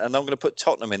 and I'm going to put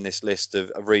Tottenham in this list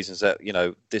of reasons that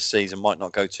this season might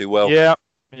not go too well. Yeah.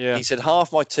 He said,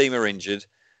 half my team are injured.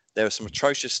 There was some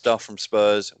atrocious stuff from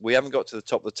Spurs. We haven't got to the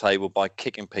top of the table by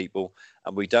kicking people,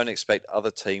 and we don't expect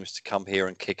other teams to come here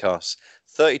and kick us.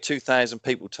 32,000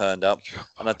 people turned up,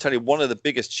 and I tell you, one of the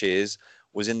biggest cheers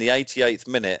was in the 88th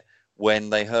minute when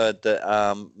they heard that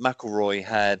McElroy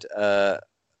had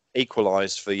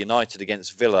equalised for United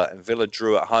against Villa, and Villa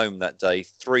drew at home that day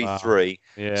 3-3.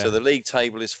 Yeah. So the league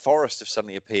table is Forest have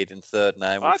suddenly appeared in third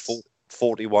now with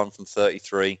 41 from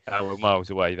 33. Oh, we're miles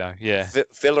away though. Yeah.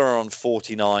 Villa are on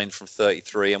 49 from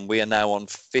 33, and we are now on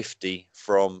 50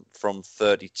 from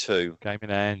 32. Game in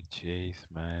hand. Jeez,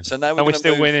 man. So now we're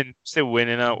still winning,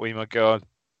 aren't we? My God.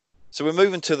 So we're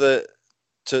moving to the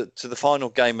final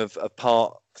game of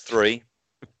part 3.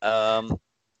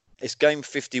 It's game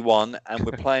 51, and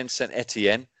we're playing St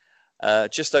Etienne,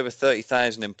 just over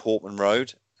 30,000 in Portman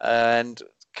Road. And a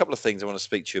couple of things I want to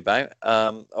speak to you about.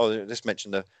 Let's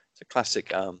mention the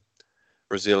classic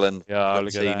Brazil and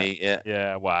Mancini.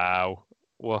 Yeah. Wow.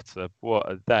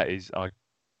 That is a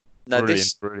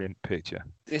brilliant picture.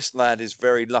 This lad is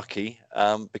very lucky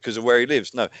because of where he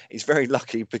lives. No, he's very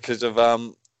lucky because of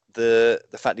the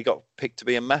fact he got picked to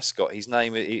be a mascot.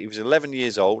 He was 11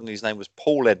 years old, and his name was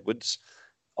Paul Edwards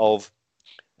of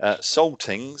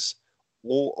Saltings,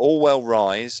 Orwell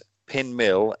Rise, Pin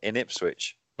Mill in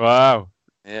Ipswich. Wow.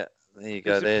 Yeah, there you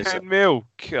go. There's Pin Mill.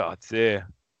 God, dear.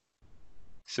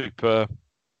 Super.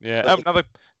 Yeah,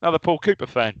 another Paul Cooper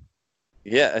fan.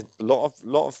 Yeah, a lot of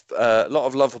love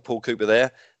for Paul Cooper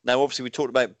there. Now, obviously, we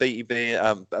talked about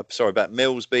about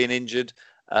Mills being injured.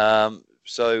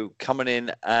 So coming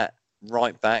in at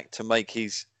right back to make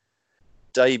his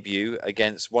debut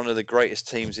against one of the greatest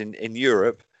teams in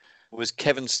Europe was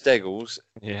Kevin Steggles.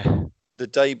 Yeah. The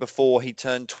day before he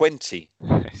turned 20.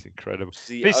 It's incredible.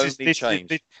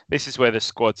 This is where the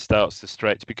squad starts to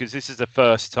stretch, because this is the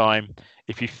first time,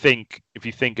 if you think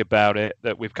about it,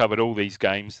 that we've covered all these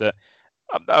games that,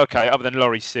 okay, other than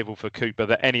Laurie Civil for Cooper,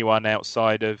 that anyone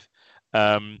outside of,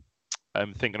 I'm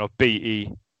thinking of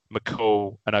Beattie,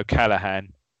 McCall and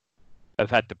O'Callaghan have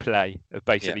had to play, have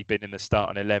basically been in the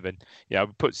starting 11. We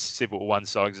put Civil to one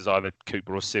side as either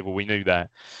Cooper or Civil. We knew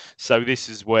that. So this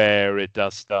is where it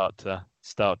does start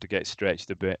to get stretched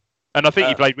a bit. And I think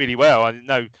he played really well. I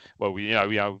know. Well,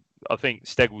 I think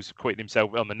Steggles acquitted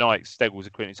himself on the night. Steggles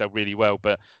acquitted himself really well,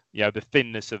 but the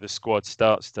thinness of the squad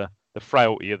the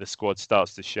frailty of the squad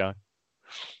starts to show.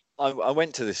 I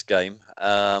went to this game,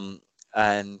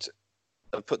 and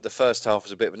I put the first half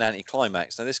as a bit of an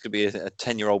anticlimax. Now, this could be a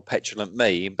 10-year-old petulant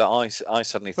me, but I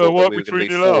suddenly thought that we were going to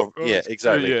be 4. Yeah,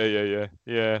 exactly.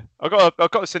 Yeah. I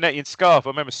got a St Etienne scarf. I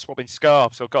remember swapping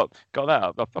scarves. I got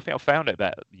that. I think I found it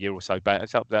about a year or so back.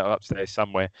 It's upstairs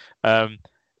somewhere.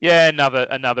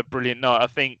 Another brilliant night. I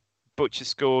think Butcher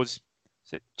scores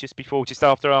just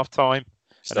after half time.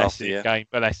 Game.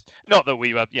 But that's not that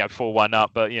we were 4-1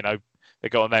 up, but they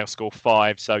got now score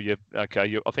 5. So I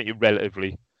think you're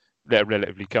relatively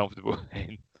comfortable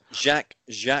in. Jacques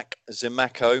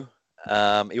Zimaco.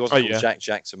 He wasn't called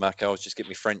Jacques Zimaco. I was just getting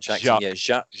my French accent.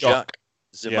 Jacques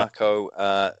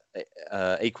Zimaco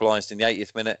equalised in the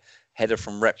 80th minute. Header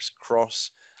from Rep's cross.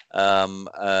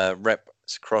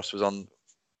 Rep's cross was on.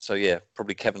 So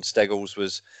probably Kevin Steggles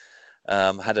was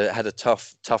had a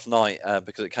tough night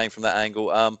because it came from that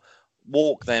angle.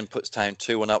 Walk then puts down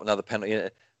 2-1 up, another penalty.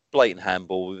 Blatant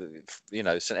handball.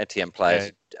 St Etienne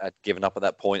players had given up at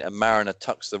that point, and Mariner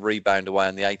tucks the rebound away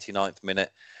in the 89th minute.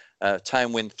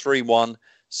 Town win 3-1,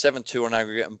 7-2 on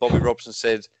aggregate, and Bobby Robson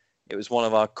said it was one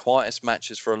of our quietest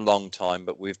matches for a long time,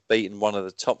 but we've beaten one of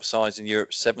the top sides in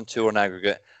Europe 7-2 on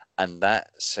aggregate, and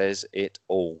that says it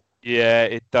all. Yeah,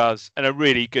 it does, and a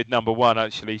really good number 1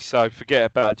 actually. So forget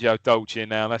about Joe Dolce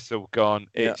now; that's all gone.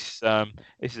 Yeah.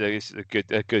 This is a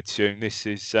good tune. This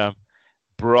is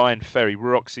Brian Ferry,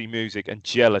 Roxy Music, and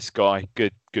Jealous Guy.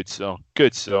 Good song.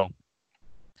 Good song.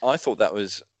 I thought that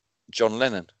was John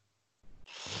Lennon.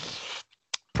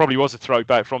 Probably was a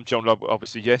throwback from John.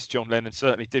 Obviously, yes, John Lennon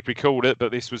certainly did record it,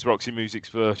 but this was Roxy Music's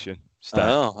version.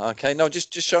 Oh, okay. No,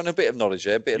 just showing a bit of knowledge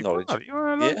there.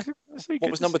 What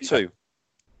was number 2?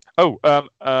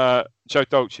 Joe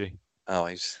Dolce. Oh,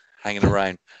 he's hanging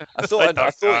around. I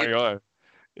thought.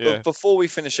 Yeah. But before we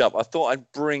finish up, I thought I'd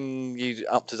bring you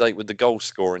up to date with the goal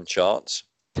scoring charts.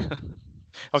 I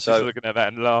was just looking at that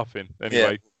and laughing.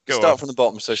 Anyway, start from the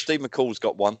bottom. So Steve McCall's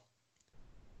got 1.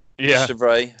 Yeah.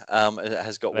 Chevray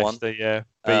has got Leicester,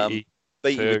 1.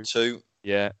 Beattie with 2.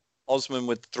 Yeah. Osman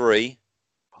with 3.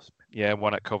 Yeah,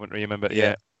 1 at Coventry, remember?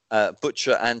 Yeah.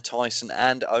 Butcher and Tyson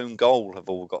and Own Goal have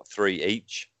all got 3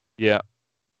 each. Yeah.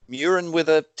 Murin with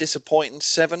a disappointing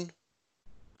 7.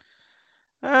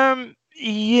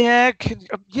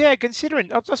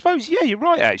 Considering, I suppose, you're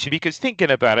right, actually, because thinking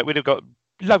about it, we'd have got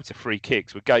loads of free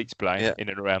kicks with Gates playing in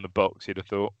and around the box, you'd have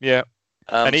thought. Yeah.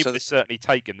 And he would have certainly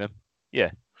taken them.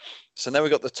 Yeah. So now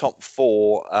we've got the top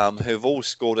 4 who've all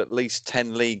scored at least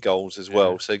 10 league goals as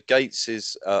well. So Gates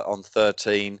is on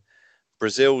 13,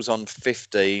 Brazil's on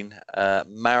 15,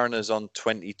 Mariners on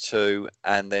 22,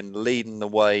 and then leading the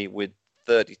way with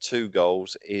 32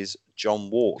 goals is John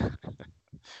Walk.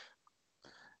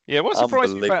 Yeah, what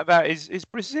surprised me about that is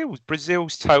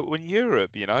Brazil's total in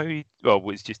Europe.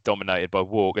 It's just dominated by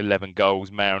Walk, 11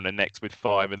 goals, Mariner next with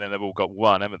 5, and then they've all got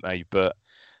 1, haven't they? But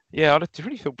yeah, I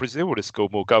really thought Brazil would have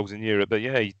scored more goals in Europe. But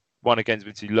yeah, he won against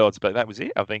Vinci Lodz, but that was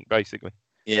it, I think, basically.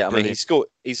 Yeah, I mean, he's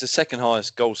the second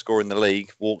highest goal scorer in the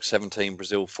league. Walk 17,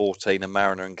 Brazil 14, and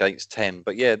Mariner and Gates 10.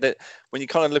 But yeah, when you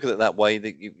kind of look at it that way,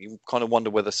 you kind of wonder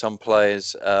whether some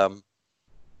players,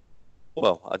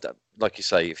 like you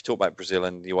say, if you talk about Brazil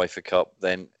and the UEFA Cup,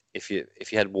 then if you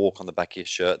had Walk on the back of your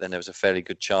shirt, then there was a fairly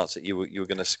good chance that you were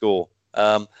going to score.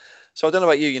 So I don't know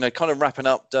about you. Kind of wrapping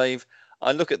up, Dave.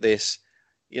 I look at this.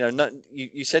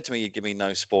 You said to me you'd give me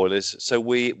no spoilers. So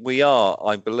we are,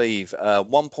 I believe,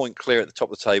 1 point clear at the top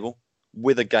of the table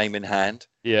with a game in hand.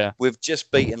 Yeah. We've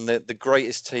just beaten the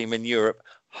greatest team in Europe,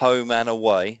 home and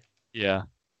away. Yeah.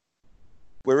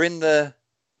 We're in the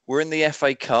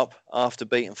FA Cup after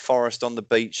beating Forest on the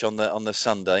beach on the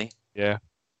Sunday. Yeah.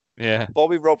 Yeah.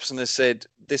 Bobby Robson has said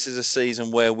this is a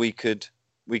season where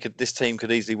this team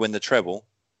could easily win the treble.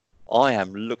 I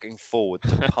am looking forward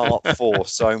to part 4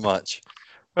 so much.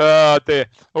 Oh dear!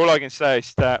 All I can say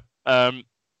is that,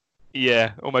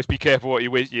 almost be careful what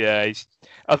you wish. Yeah,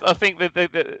 I think that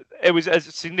it was a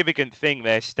significant thing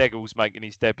there. Steggles making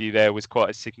his debut there was quite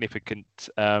a significant,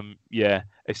 a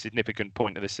significant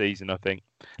point of the season. I think,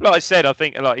 like I said,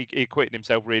 he acquitted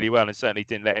himself really well and certainly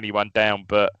didn't let anyone down.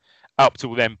 But up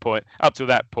till that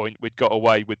point, we'd got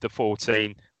away with the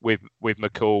 14 with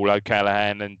McCall,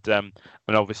 O'Callaghan, and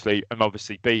obviously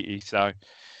Beattie. So.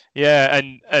 Yeah,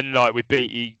 and like with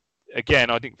Beattie, again,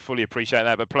 I didn't fully appreciate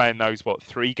that, but playing those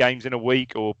 3 games in a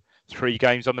week or 3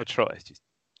 games on the trot, it's just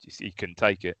he couldn't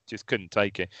take it. Just couldn't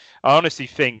take it. I honestly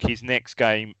think his next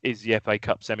game is the FA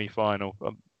Cup semi-final.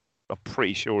 I'm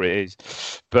pretty sure it is,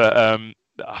 but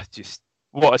just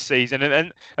what a season,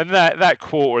 and that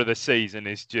quarter of the season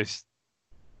is just.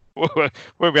 Well,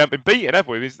 we haven't been beaten, have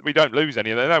we? We don't lose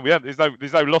any of that. No, we have.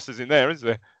 There's no losses in there, is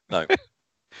there? No.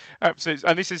 Absolutely,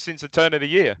 and this is since the turn of the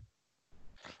year.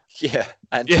 Yeah,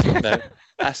 and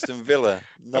Aston Villa,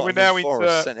 Nottingham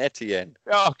Forest, St Etienne.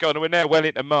 Oh God, we're now well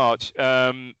into March.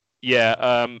 It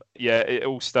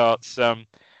all starts.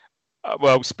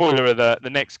 Spoiler of the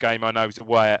next game I know is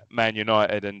away at Man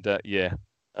United, and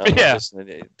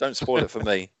Listen, don't spoil it for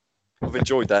me. I've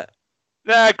enjoyed that.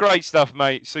 Yeah, great stuff,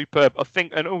 mate. Superb. I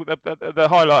think, and all the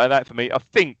highlight of that for me, I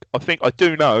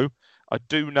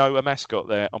do know a mascot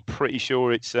there. I'm pretty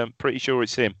sure it's him.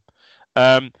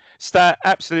 Stat,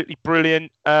 absolutely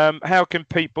brilliant. How can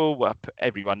people? Well,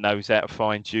 everyone knows how to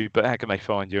find you, but how can they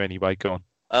find you anyway? Go on.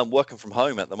 I'm working from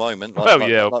home at the moment. Like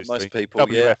most people.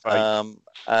 WFA.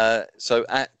 Yeah. So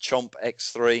at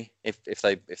ChompX3,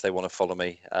 if they want to follow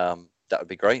me, that would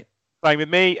be great. Same with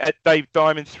me at Dave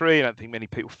Diamond 3. I don't think many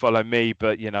people follow me,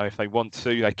 but if they want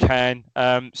to, they can.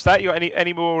 Stat, you got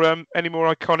any more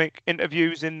iconic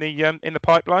interviews in the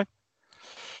pipeline?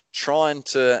 Trying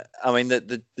to. I mean,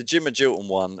 the Jim Magilton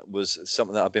one was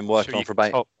something that I've been working on for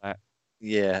about.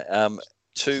 Yeah. I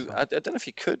don't know if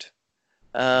you could.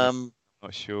 Not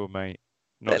sure, mate.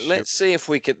 Let's see if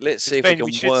we could. Let's see if Ben, we can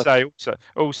we should say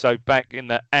also back in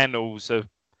the annals of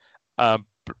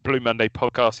Blue Monday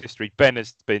podcast history, Ben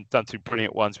has done 2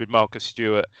 brilliant ones with Marcus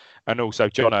Stewart and also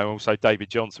Jono, also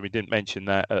David Johnson. We didn't mention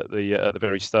that at the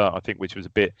very start, I think, which was a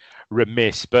bit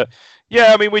remiss. But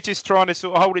yeah, I mean, we're just trying to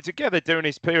sort of hold it together during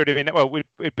this period of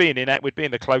we'd be in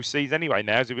the close season anyway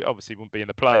now, so we obviously wouldn't be in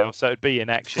the playoffs, so it'd be in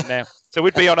action now. So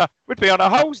we'd be on a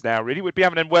holes now, really. We'd be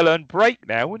having a well-earned break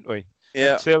now, wouldn't we?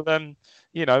 Yeah.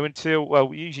 Until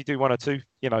we usually do 1 or 2.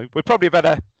 We'd probably have had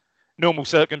a normal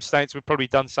circumstance, we've probably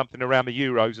done something around the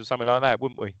Euros or something like that,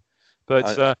 wouldn't we?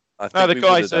 But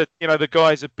the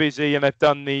guys are busy, and they've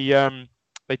done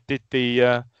they did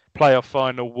the playoff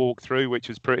final walkthrough, which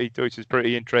was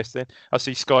pretty interesting. I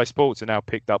see Sky Sports are now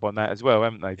picked up on that as well,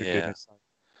 haven't they? Yeah.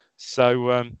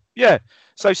 So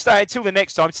So stay until the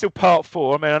next time. It's still part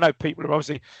 4. I mean, I know people are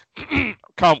obviously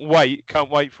can't wait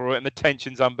for it, and the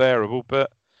tension's unbearable.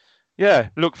 But yeah,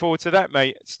 look forward to that,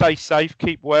 mate. Stay safe,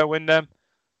 keep well, and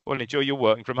enjoy your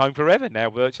working from home forever now,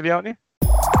 virtually, aren't you?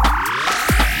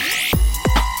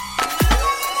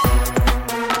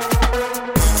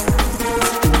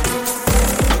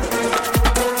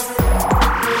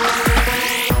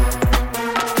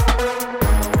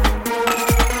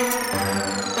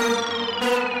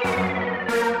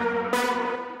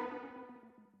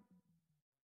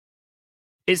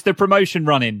 It's the promotion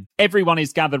running. Everyone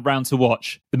is gathered round to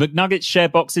watch. The McNuggets share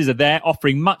boxes are there,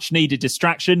 offering much needed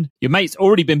distraction. Your mate's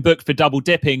already been booked for double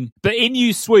dipping, but in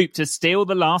you swoop to steal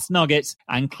the last nugget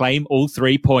and claim all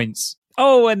 3 points.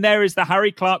 Oh, and there is the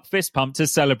Harry Clark fist pump to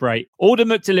celebrate. Order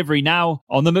McDelivery now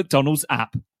on the McDonald's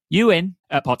app. You in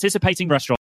at participating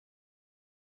restaurants.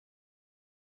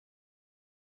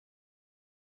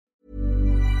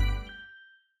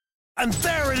 And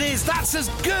there it is, that's as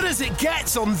good as it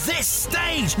gets on this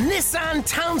stage. Nissan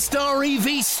Townstar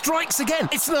EV strikes again.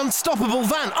 It's an unstoppable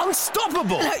van,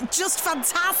 unstoppable. Just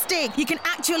fantastic. You can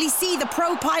actually see the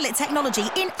ProPilot technology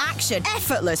in action.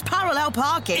 Effortless parallel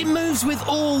parking. It moves with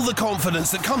all the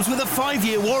confidence that comes with a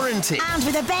 5-year warranty. And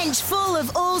with a bench full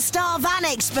of all-star van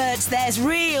experts, there's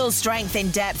real strength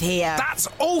in depth here. That's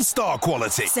all-star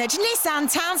quality. Search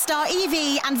Nissan Townstar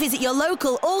EV and visit your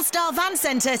local all-star van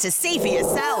centre to see for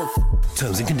yourself.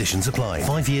 Terms and conditions apply.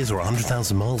 5 years or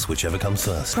 100,000 miles, whichever comes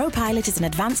first. ProPilot is an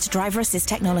advanced driver assist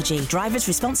technology. Driver's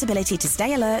responsibility to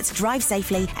stay alert, drive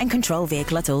safely, and control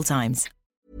vehicle at all times.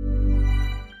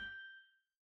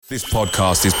 This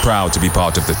podcast is proud to be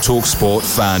part of the TalkSport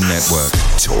Fan Network.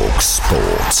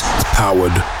 TalkSport.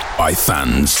 Powered by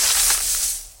fans.